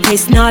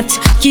tightest knot.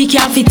 He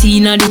can't fit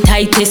in on the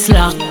tightest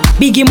lock.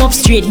 Big him up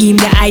straight, give him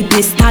the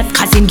highest stat.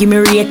 Cause him give me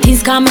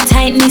ratings, cause my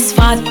tightness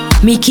fat.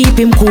 Me keep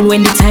him cool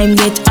when the time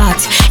get hot.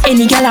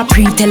 Any girl I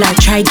pre-tell I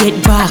try get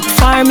back.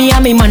 For me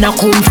and me man I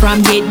come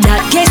from get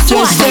that. Guess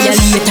what?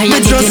 Later you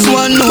just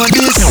want know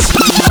this.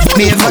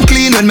 Me ever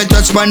clean when me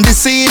touch on the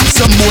scene.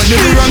 Some boy do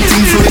the wrong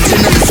thing for it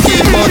in the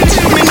scheme. But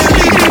me not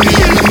link to me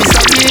and me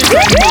sabi.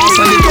 Right boss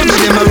and the cover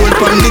them a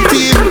roll on the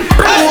team.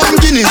 One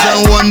Guinness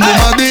and one boom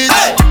a bitch.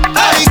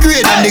 I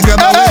grade and the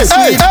grab a wet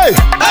sweet.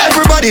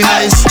 Everybody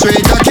nice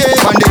straight okay.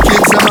 And the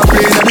kids them a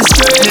playing at the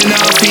straight. They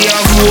now fi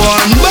have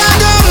one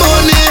bag of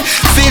money.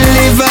 Fi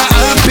live a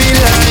happy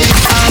life.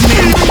 I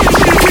mean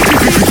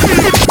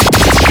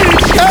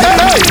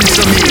this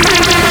to me.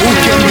 Who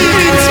can be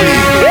against me?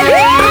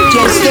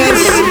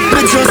 Justice,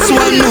 me just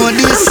want know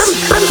this.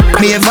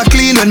 Me ever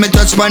clean when me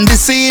touch on the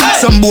scene.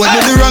 Some boy do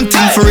the wrong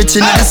thing for it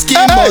in the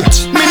scheme. But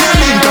me not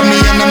link to me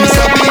and I'm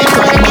sabi.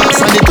 Crime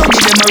boss and the cocky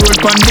them a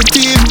roll on the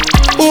team.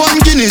 One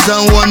Guinness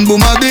and one boom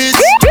a bitch.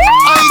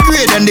 I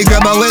grade and the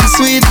grab a well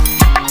sweet.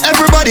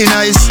 Everybody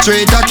nice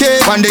straight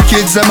okay. And the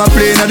kids them a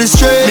playing at the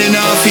straight. Me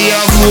now fi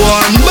have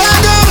one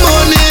bag of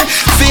money.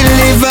 Fi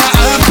live a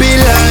happy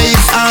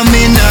life. I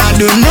mean I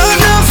do not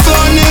know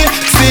funny.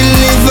 Fi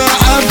live a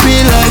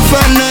happy life.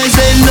 And I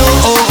say no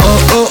oh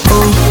oh oh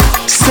oh.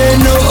 Say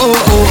no oh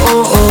oh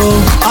oh oh.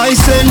 I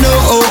say no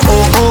oh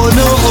oh oh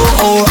no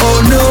oh oh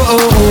oh no oh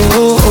oh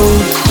oh oh.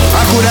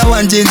 I coulda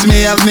want jeans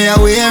me have me a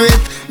wear it.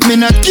 Me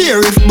not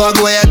care if bag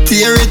where I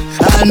tear it.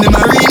 And the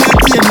marina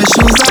tear my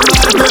shoes are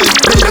bad break.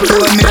 They look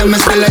over me and me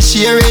still a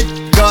share it.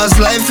 Cause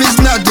life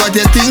is not what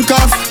you think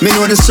of. Me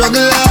know the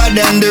struggle hard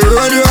and the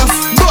road rough,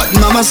 but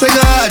mama say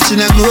God, she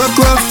not grow up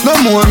rough. No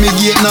more me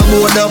get no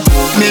board up.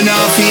 Me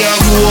now fear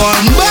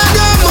one bag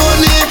of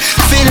money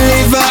feel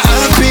live a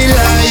happy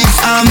life.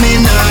 I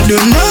mean I do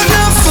not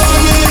have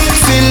funny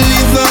feel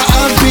live a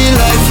happy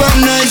life.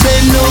 And I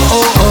say no,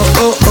 oh, oh,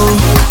 oh, oh.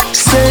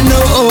 Say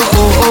no, oh,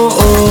 oh, oh,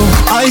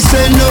 oh. I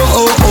say no,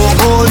 oh,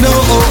 oh, oh, no,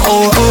 oh,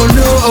 oh, oh,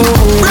 no, oh,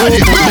 oh.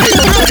 Ready.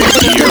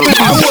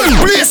 I want to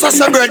place us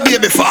a bread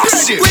baby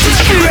fast. Oh,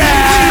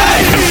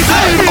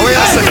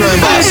 yes, a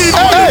crime boss.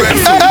 I want the bread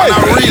fruit and a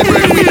real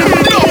bread winner.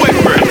 No wet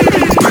bread.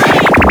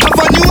 Have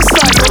a new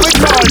style, what we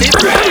call it.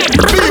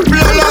 People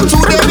along to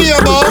them here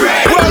about.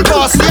 World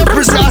boss, the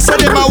empress, I said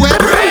them a wet.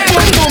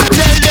 Boom,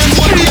 tell them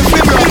what they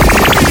figure out.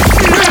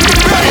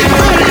 Ready. I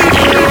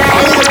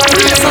want to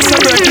place us a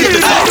bread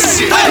baby fast.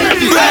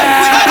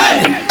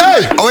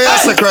 Oh,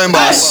 yes, a crime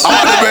boss. I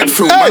want the bread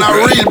fruit and a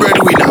real bread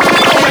winner.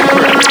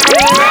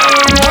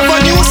 Have a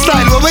new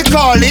style, what we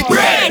call it.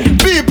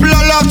 People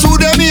along to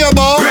them here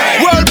about.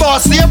 World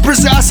boss, the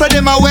empress, I said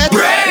them a wet.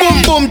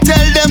 Boom,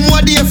 tell them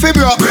what they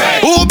figure out.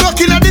 Who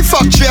broke in at the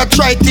factory, I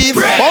try thief.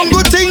 One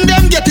good thing,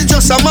 them get it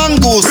just a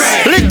mongoose.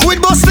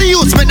 Liquid bust the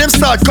youths, make them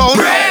start count.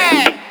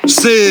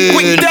 Say,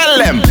 we tell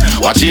them,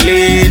 watch it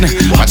lean.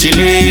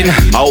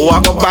 I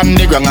walk up on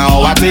the ground, I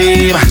watch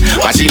him.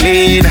 Watch it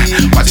lean,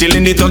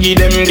 the tuggy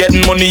them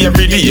getting money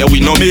every day, we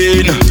no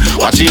mean.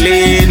 Watch it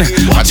lean.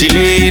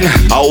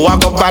 I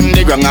walk up on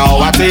the ground, I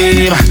watch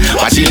him.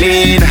 Watch it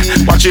lean,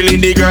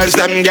 the girls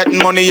them getting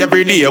money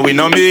every day, we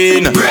no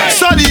mean.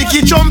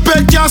 Sadiki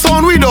trumpet can't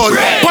sound without.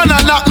 Pan a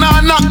knock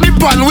the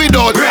pan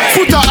without.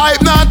 Foot a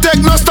hype nah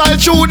take no style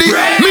chudi.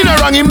 Me no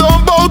wrong him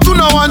don't bow to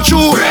no one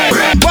chew.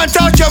 But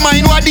out your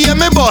mind what the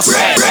me boss.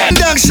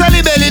 Dang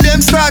Shelly belly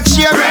them start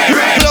share.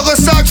 Logo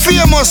start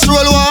famous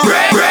roll one.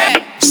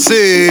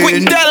 Say,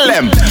 we tell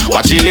them,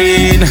 watch it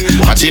lean.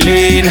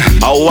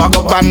 I walk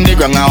up on the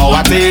ground, I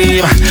watch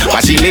him.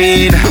 Watch it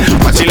lean,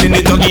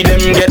 the tuggy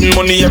them getting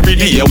money every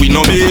day, we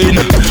no mean.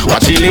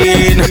 Watch it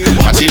lean.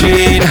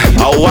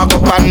 I walk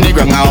up on the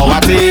ground, I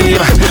watch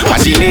him.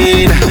 Watch it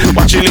lean,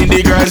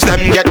 the girls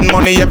them getting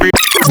money every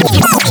day.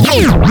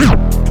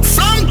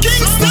 From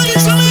Kingston,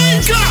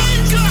 Jamaica,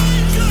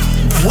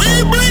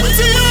 we bring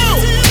to you.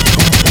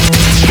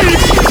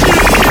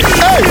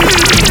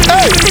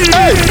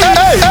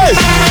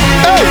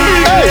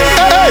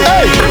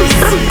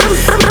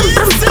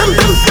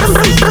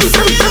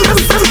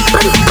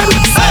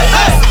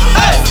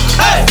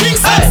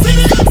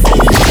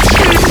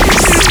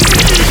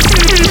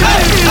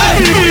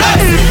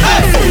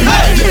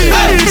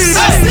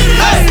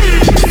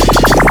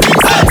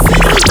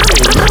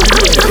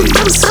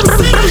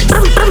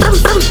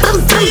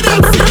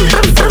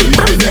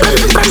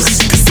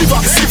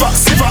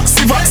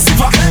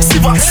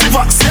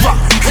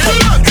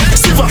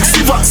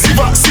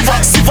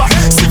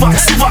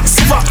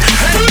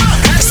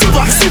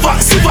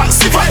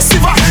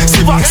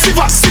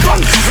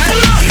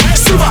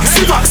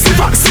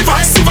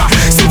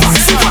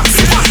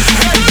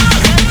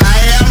 I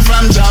am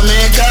from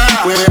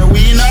Jamaica, where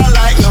we not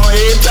like no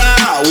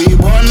hater. We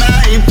born a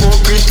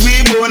hypocrite,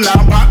 we born a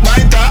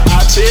backbiter, a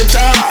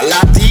traitor.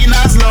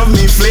 Latinas love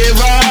me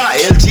flavor,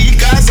 El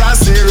Chicas I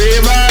say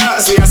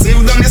ravers. We are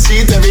sieve down the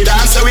street every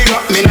dance, so we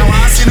got me now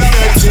I see no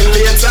red till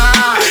later.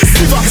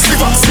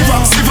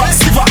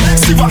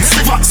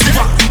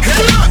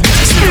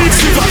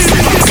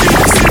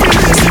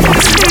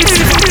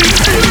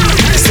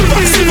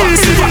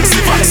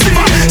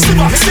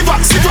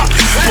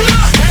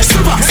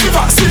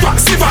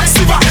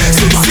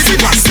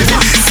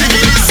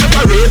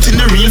 Separating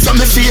the real from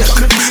the fake,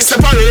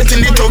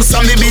 separating the thugs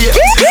from the bait.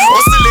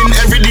 Hustling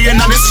every day in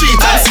the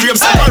street and scrape.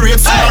 Separate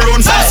from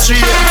around from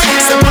straight.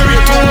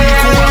 Separate who weak,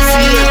 who are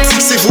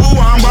fake. See who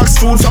want box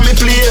food from me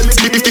plate. If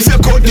you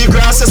cut the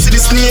grass, you see the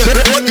snake.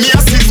 But me I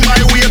sieve my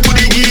way to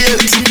the gate.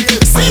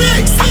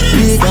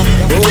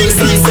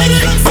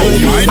 Oh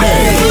my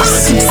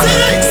days.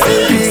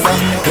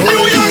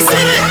 New York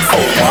City.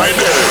 Oh my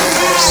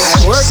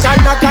days. Work on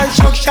the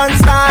construction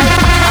site. I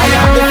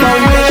am the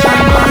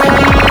foundation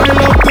man. I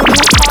love to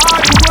do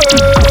hard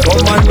work.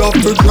 Someone love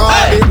to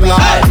draw the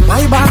line.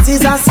 My boss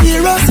is a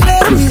serious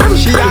lady.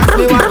 She asked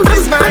me what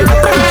is my role.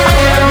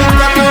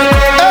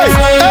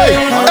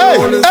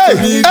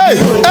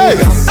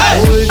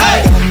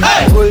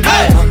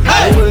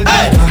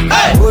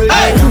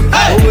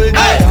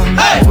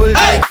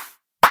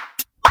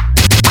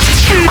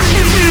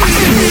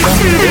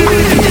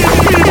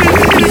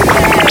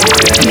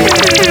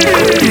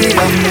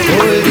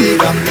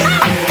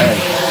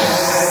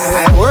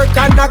 I work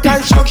on the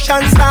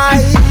construction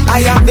site. I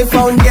am the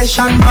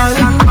foundation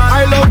man.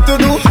 I love to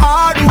do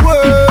hard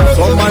work.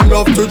 Someone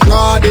love to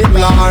draw the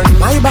plan.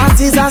 My boss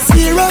is a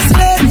serious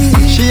lady.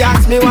 She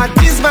asked me what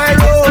is my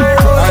role.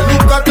 I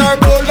look at her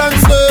gold and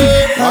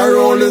say, her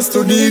role is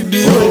to dig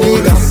the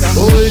hole.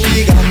 Hold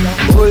digger,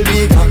 hold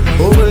digger,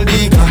 hold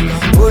digger,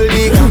 hold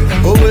digger,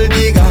 hold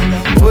digger,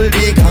 hold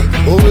digger,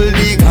 hold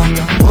digger,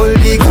 hold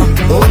digger,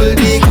 hold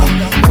digger,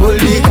 hold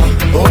digger,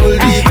 hold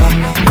digger,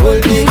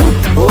 hold digger.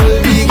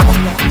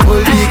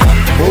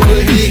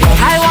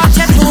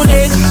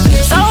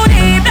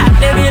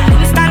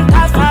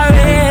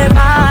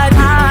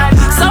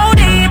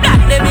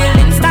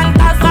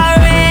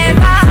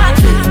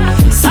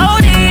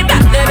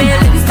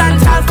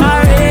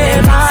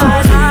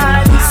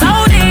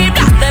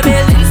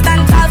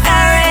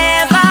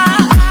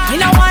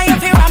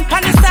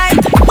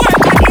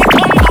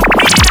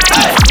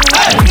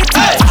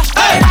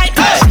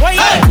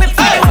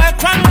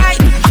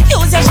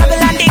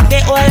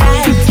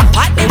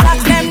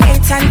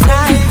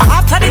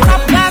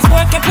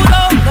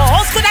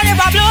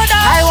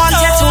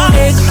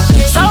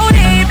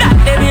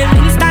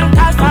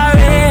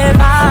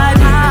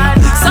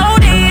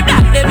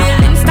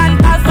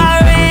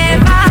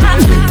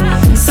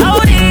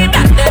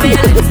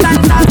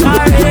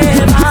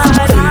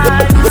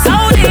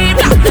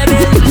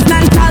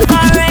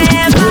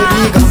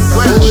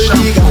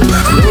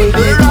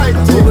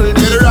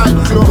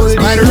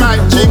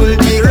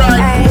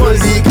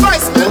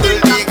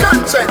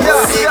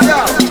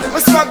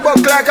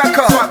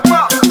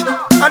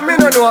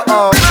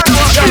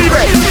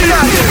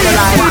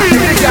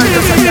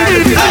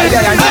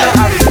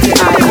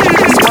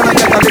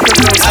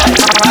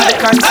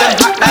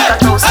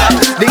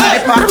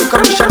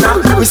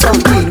 We so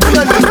clean, we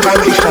don't need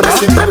foundation.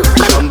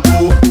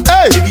 Shampoo,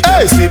 hey,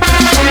 hey, slip.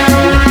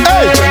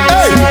 Hey,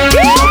 hey,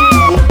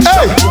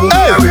 hey,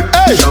 hey,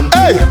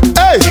 hey,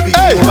 hey,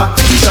 hey,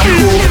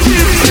 shampoo,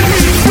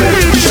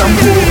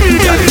 shampoo,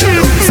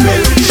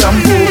 smell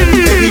shampoo.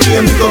 Every day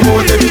me come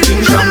out,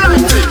 everything shampoo.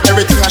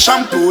 Everything a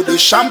shampoo,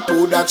 this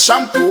shampoo, that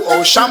shampoo,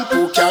 oh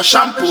shampoo, can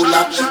shampoo,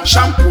 la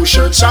shampoo,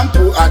 shirt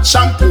shampoo, at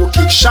shampoo,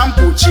 kick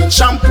shampoo, chain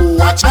shampoo,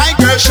 watch my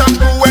girl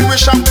shampoo when we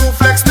shampoo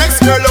flex.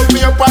 Next girl love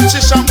me up and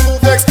she shampoo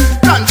flex.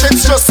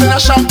 Contents just in a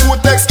shampoo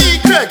text.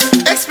 Greg,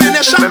 explain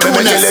the shampoo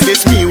next.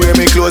 It's me, wear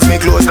me clothes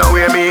now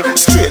wear me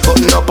straight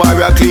button up or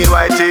a clean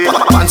white tee.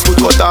 Pants foot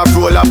cut off,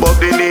 roll above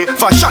the knee.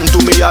 Fashion to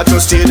me I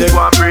just stay there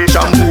one free.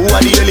 Shampoo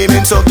are the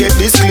elements, so get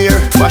this clear.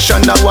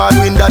 Fashion that one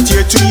win that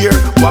year to year.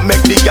 What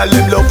make the girl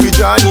them love we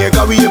draw near?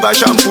 Cause we have a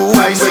shampoo.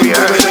 I swear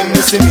when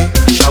you see me,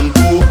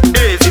 shampoo.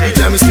 Every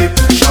time you slip,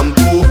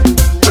 shampoo.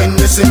 When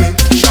you see me,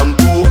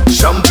 shampoo.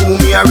 Shampoo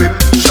me a rip,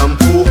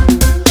 shampoo.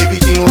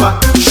 Everything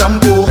what?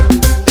 Shampoo.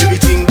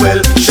 Everything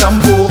well,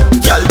 shampoo.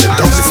 Y'all them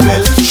don't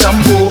smell,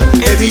 shampoo.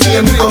 Every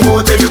day me come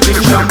out, everything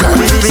shampoo.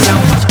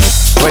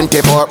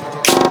 24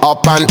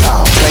 up and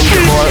down,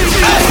 24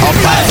 up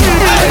and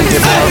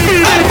 24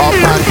 up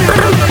and.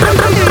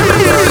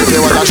 Girl, if you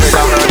want a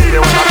trigger,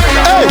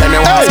 let me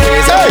want to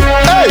squeeze you.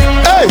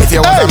 If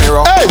you want a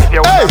mirror,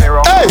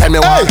 let me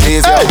want to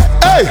please you.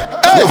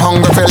 You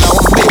hungry for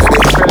love, baby?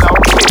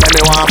 Let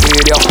me want to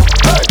feed you.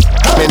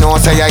 Me know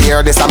say you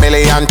hear this a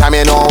million times,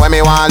 you know when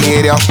me want to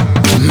lead you.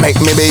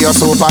 Make me be your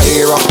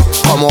superhero.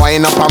 Come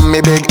wind up on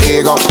me big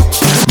ego.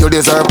 You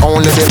deserve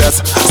only the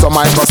best, so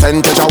my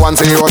percentage a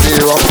 100.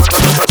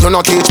 You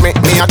no teach me,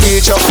 me a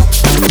teach you.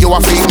 You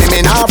a freak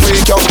me nah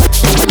freak you.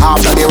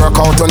 After the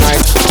workout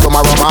tonight,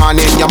 tomorrow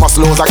morning you must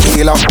lose a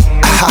kilo.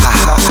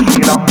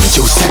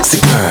 You sexy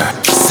girl,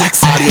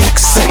 sexy,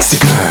 sexy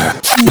girl.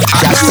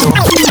 That's so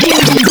girls.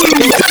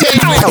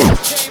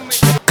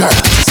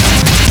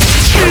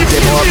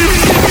 24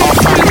 up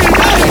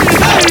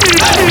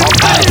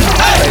and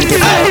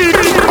 24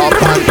 up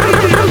and.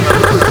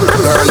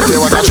 Girl, if you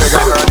want a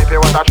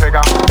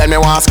trigger, then me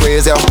want to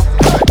squeeze you. If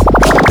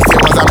you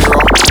was a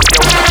mirror,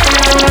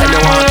 then me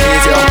want to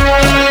tease you.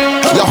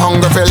 You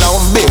hungry for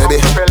love, baby?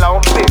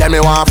 Then me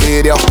want to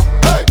feed you.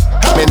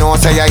 Me know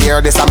say you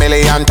hear this a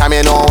million times,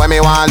 you know when me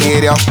want to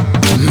lead you.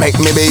 Make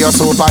me be your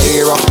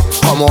superhero.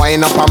 Come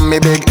wind up on me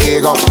big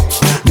ego.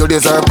 You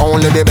deserve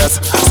only the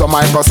best, so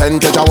my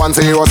percentage a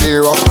 100.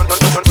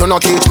 You no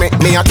teach me,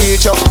 me a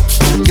teach you.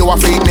 You a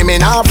freak me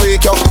nah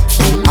freak you.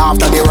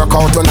 After the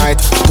workout tonight,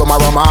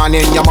 tomorrow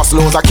morning you must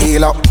lose a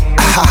kilo.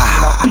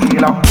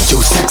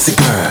 You sexy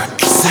girl,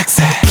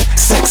 sexy,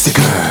 sexy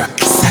girl,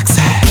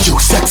 sexy. You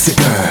sexy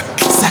girl,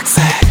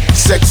 sexy,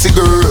 sexy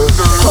girl.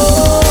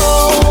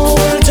 Oh,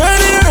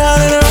 turn it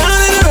around and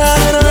around and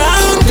around and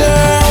around,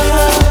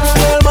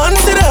 girl.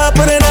 Bounce it up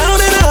and down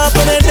and up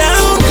and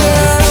down,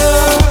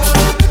 girl.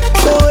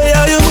 The way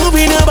how you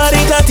moving your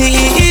body that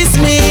tease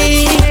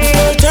me.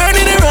 Turn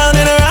it around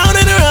and around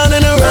and around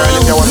and around. Girl,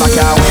 if you want a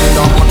car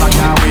window,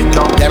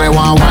 let me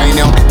want wine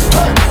you.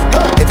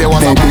 If you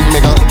want a big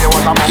nigga,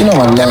 you know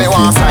I love let me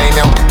want sign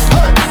you.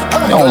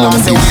 You don't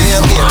want to be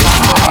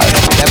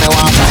let me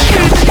want sign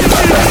you.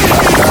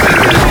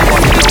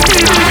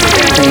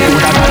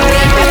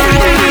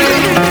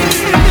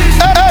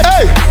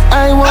 Hey,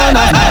 I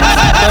wanna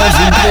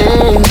every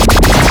day.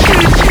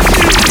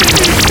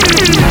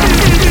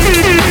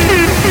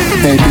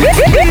 baby.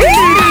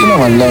 You know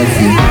I love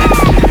you.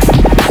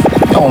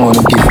 I don't want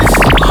to give you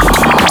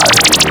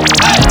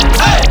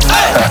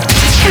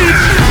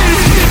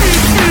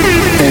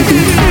baby.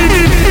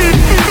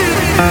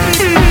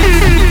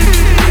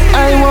 I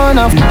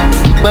wanna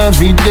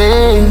every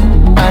day.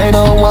 I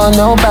don't want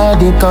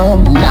nobody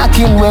come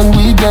knocking when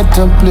we get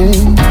to play.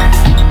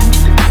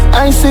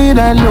 I see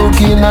that look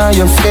in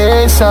your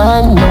face.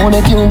 I know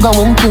that you're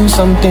going through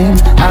something.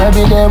 I'll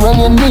be there when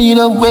you need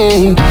a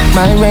way.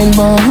 My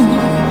rainbow,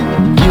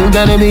 you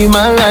gotta be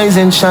my rise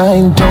and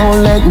shine.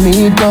 Don't let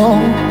me go.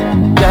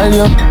 Girl,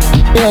 you're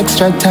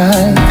extra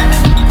time.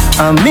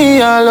 And me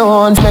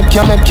alone, make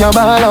your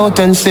ball out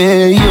and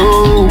say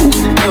you.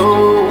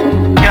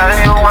 Girl,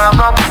 you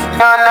welcome,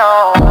 you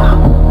know.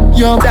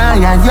 You're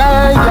tired.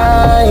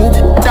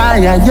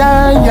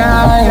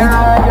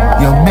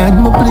 You make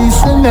me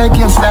please and make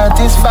you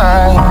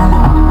satisfied.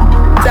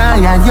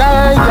 Tired.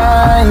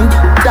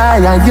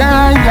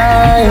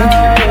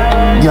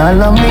 You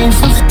love me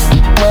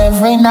for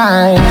every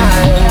night.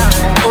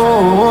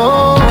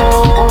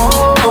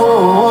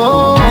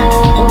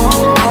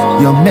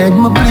 You make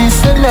me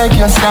please and make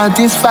you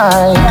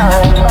satisfied.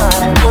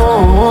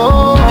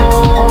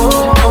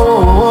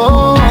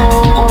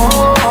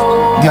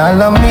 You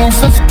love me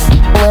for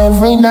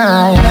every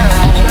night.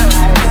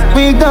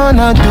 We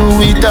gonna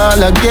do it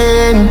all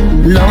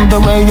again. Love the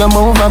way you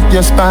move up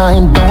your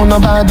spine. Don't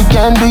nobody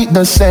can do it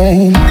the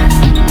same.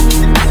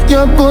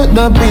 You put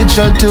the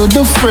picture to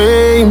the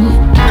frame.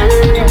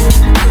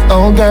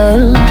 Oh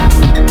girl,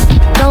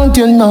 don't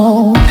you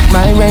know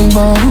my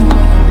rainbow?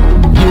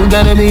 You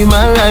gotta be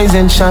my rise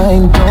and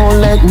shine. Don't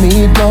let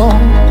me go.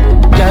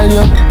 Girl,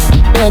 you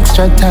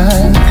extra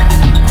time.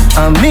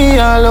 And me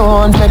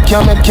alone make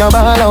you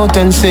ball out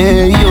and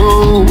say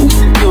you.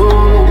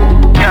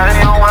 Girl,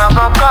 you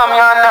wanna come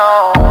here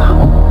now.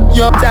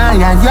 You're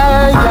tired.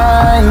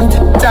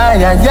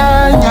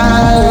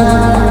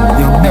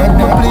 You beg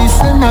me please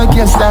to make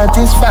you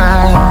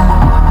satisfied.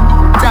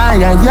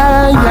 Tired.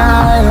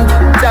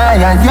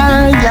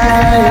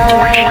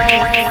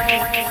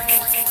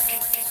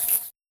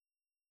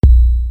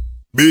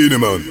 Beenie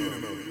Man,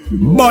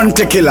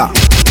 Bounty Killer.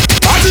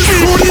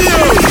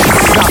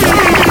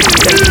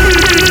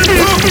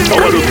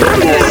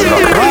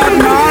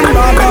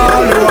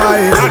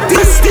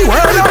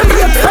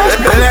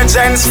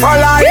 Legends for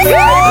life,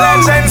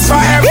 legends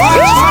forever.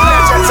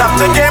 Legends of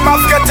the game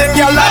of getting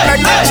your life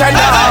like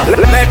agenda.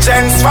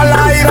 Legends for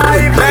life,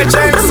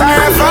 legends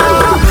forever.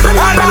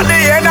 And at the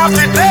end of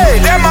the day,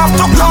 them have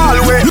to call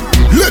with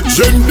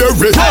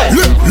legendary,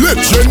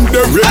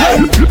 legendary,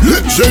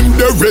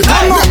 legendary,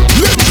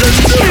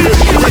 legendary.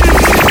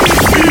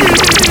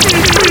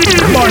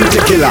 Bounty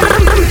Killer.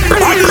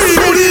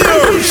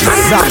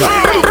 Zaga.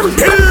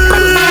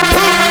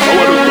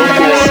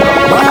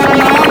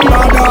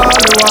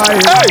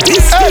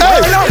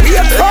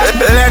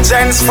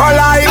 Legends for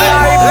life,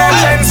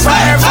 legends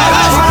forever.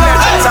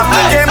 Legends of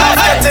the game of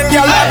getting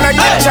your life like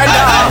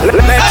agenda.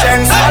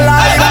 Legends for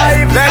life,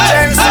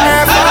 legends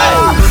forever.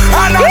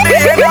 And at the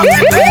end of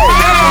the day,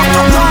 them have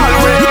to call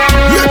with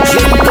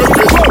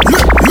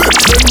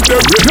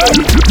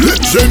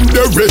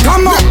legendary,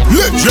 come on,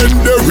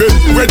 legendary.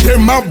 Where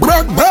them a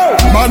brag,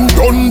 man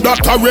done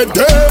that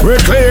already. We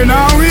clean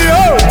and we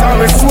out, and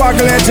we swag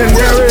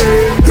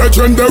legendary.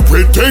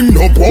 Legendary thing,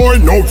 no boy,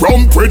 no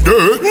rum for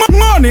dirt.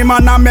 Money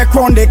man I make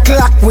on the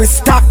clock, we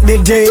stack the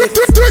day.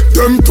 Take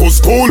them to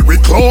school, we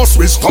class,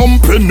 we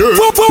stomping it.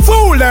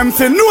 Fool them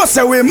fi know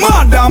say we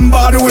mad and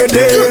bad with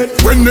it.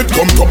 When it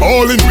come to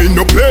balling, we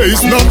no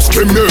place, not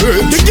scrimmage.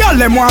 The girl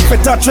them want fi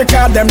touch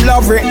record, them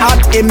love it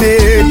hot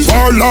image.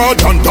 Warlord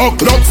and Doc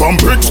Lock from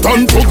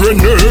Brixton to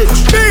Greenwich.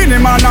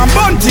 Beenie Man and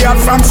Bounty out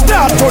from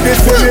start to the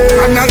finish.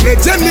 And a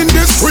legend in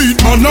the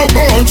street, man a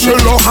born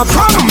chiller. I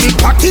come me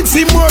pockets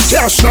in more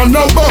cash than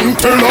a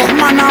bank teller.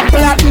 Man a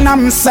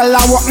platinum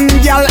seller, walking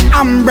girl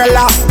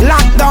umbrella.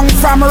 Lockdown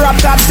from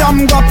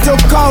Rotterdam, go to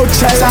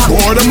Coachella.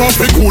 Boy, them off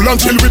be cool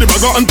and chill with the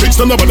bagger and things,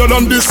 no better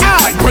than this.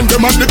 When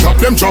them at the top,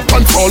 them drop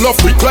and fall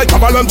off quick like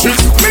avalanches.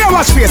 Me no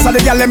watch face of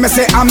the girl, let me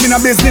say I'm in a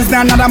business,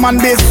 now another man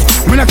this.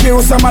 Me no care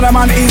who some other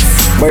man is.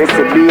 But it's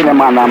a Beenie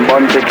Man and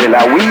Bounty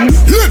Killer, we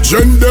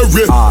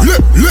legendary,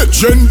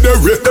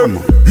 legendary,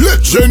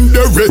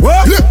 legendary,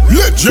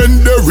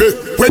 legendary.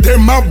 Where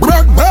them a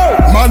brag,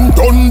 man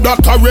done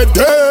that already.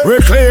 We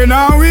clean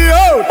and we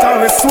out,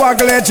 and we swag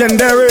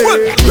legendary.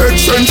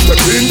 Legends step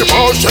in the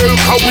bar shell,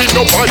 how we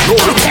no buy you.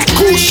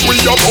 Push we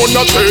up on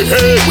a say,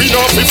 hey, we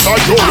not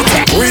beside you.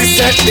 We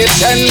set the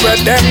 10 where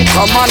them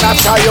come on a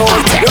try out.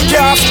 You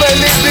can't spell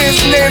this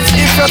business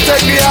if you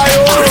take the eye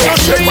out.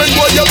 Check when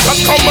boy you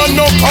can come and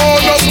no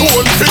corner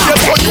school. If you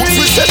for youth,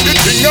 we set the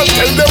thing and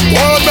tell them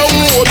wanna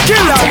road.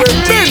 Killer we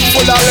been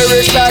full of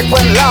lyrics like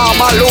when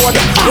Llama load.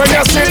 When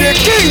you see the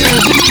king.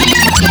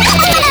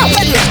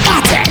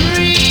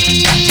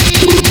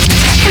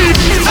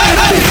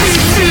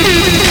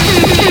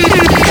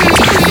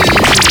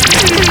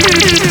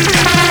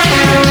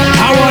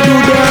 How I do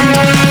them?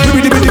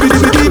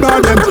 Bar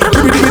them.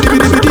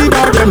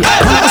 Bar them.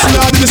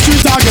 Hustle out in the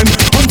street again.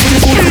 Hunt for the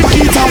food for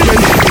eat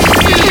again.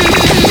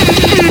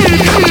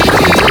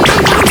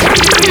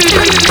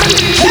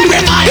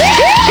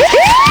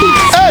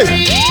 Hey!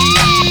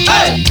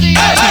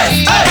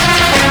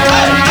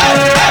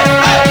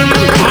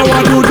 How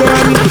I do them?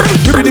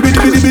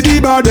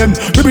 Bar them.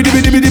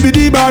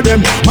 Bar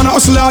them. Man a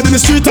hustle out in the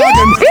street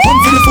again.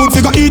 Hunt for the food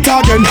for eat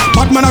again.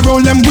 Bad man a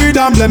roll them weed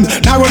and blem.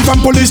 Now run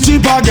from police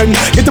cheap again.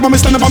 Get up on me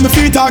stand up on my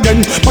feet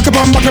again. Back up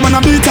on back man a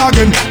beat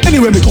again.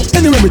 Anywhere me go,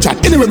 anywhere me chat,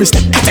 anywhere me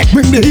step, attack,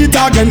 bring the heat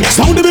again.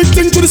 Sound the big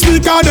thing to the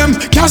speaker them.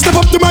 Can't step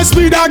up to my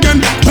speed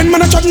again. When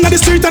man a chatting at the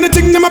street and the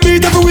thing them a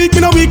beat every week,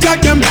 me no weak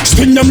like them.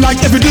 Spin them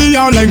like every day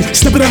all like.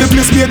 Stepping on the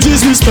place be a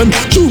G's we spend.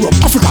 Europe,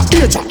 Africa,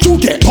 Asia,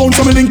 UK. Pound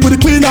from a link with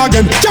the Queen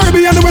again.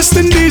 Caribbean and the West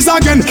Indies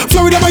again.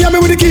 Florida,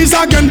 Miami with the keys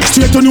again.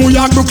 Straight to New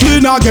York,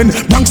 Brooklyn again.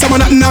 Bronx,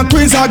 Manhattan and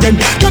Queens again.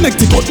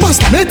 Connecticut,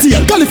 Boston,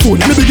 ATL,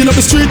 California. Me begin up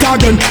the street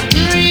again.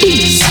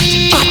 Peace,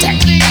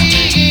 attack.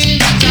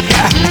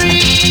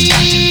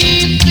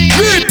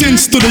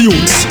 Greetings to the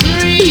youths.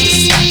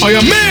 Peace. I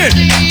am man.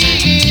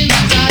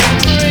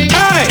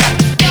 Hey.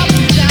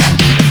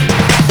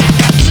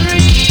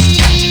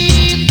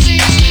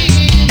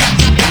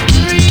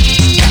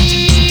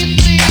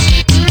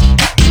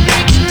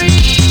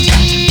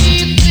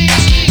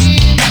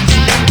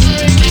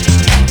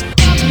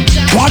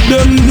 What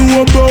them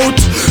know about?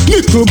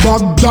 Nickel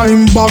bag,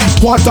 dime bag,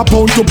 quarter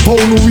pound to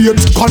pound weight,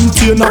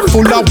 container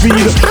full of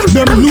weed.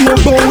 Them know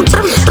about.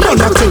 Man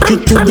I take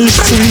it to the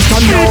street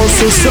and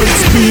also sell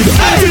speed.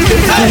 Take the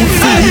food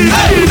feed.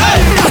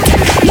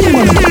 You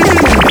man,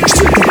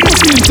 street up, what's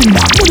the thing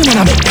that? What them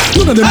man a bet.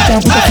 None of them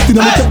can put a foot in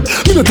a me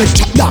take. Me no take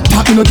chat, that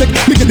part me no take.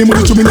 Me get the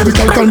money through me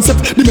lyrical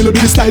concept. The melody,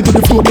 the style to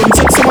the flow, don't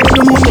set. Some of them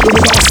don't know the way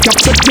the ass cap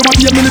check. You want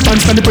the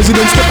militants and the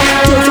president's step.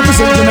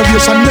 12%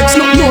 generation next.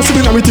 Look, no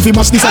similarity if you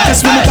match this a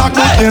test. When me talk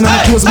about iron and I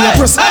close me a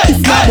press.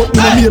 If not, but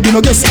me no maybe no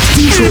guess.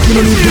 T-shirt, me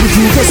no need to be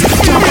true first.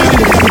 Can't find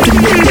it, I'm king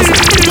them best.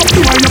 Pick up the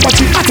wine and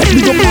battery, attack.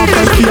 Big up half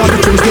and fear the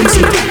things them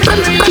see.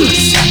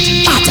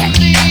 Attack.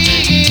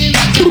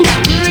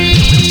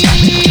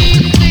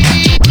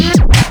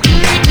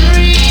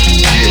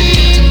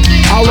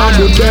 I want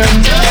with them.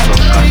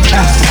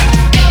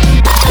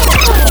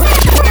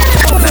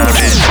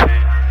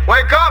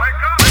 Wake up.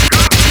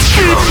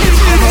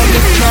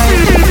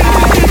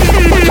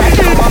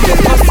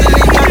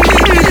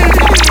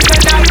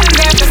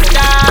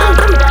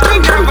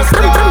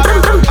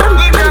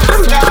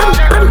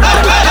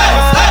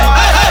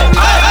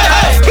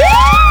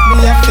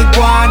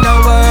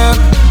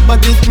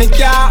 But if me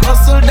can't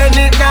hustle, then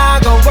it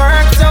not go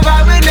work. So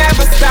I will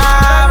never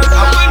stop.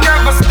 I will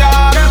never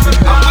stop.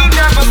 I will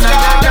never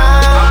stop.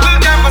 I will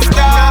never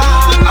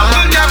stop. I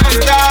will never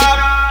stop.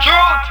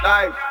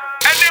 Truth.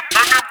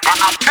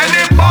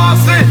 Any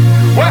bossy,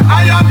 where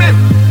I am in,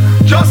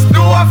 just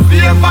do a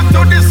favor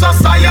to the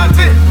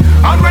society.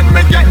 And when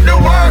me get the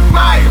work,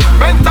 my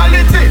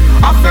mentality,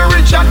 I feel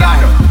richer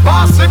than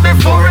bossy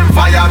before him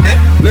fire me.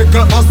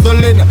 Little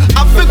hustling,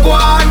 I feel go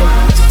on.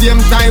 Same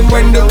time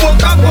when the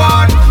work a go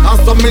on, I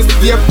saw me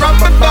stay from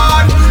my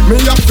barn. Me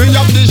a feel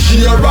up the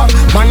share,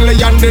 manly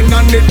and the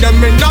nanny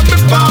them in up the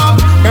farm.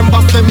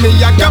 Remember say me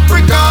a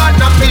Capricorn,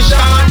 a fish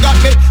and got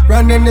me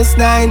running this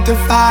 9 to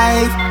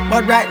 5.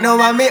 But right now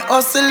I'm me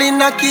hustling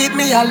to keep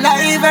me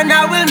alive, and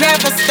I will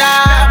never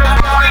stop.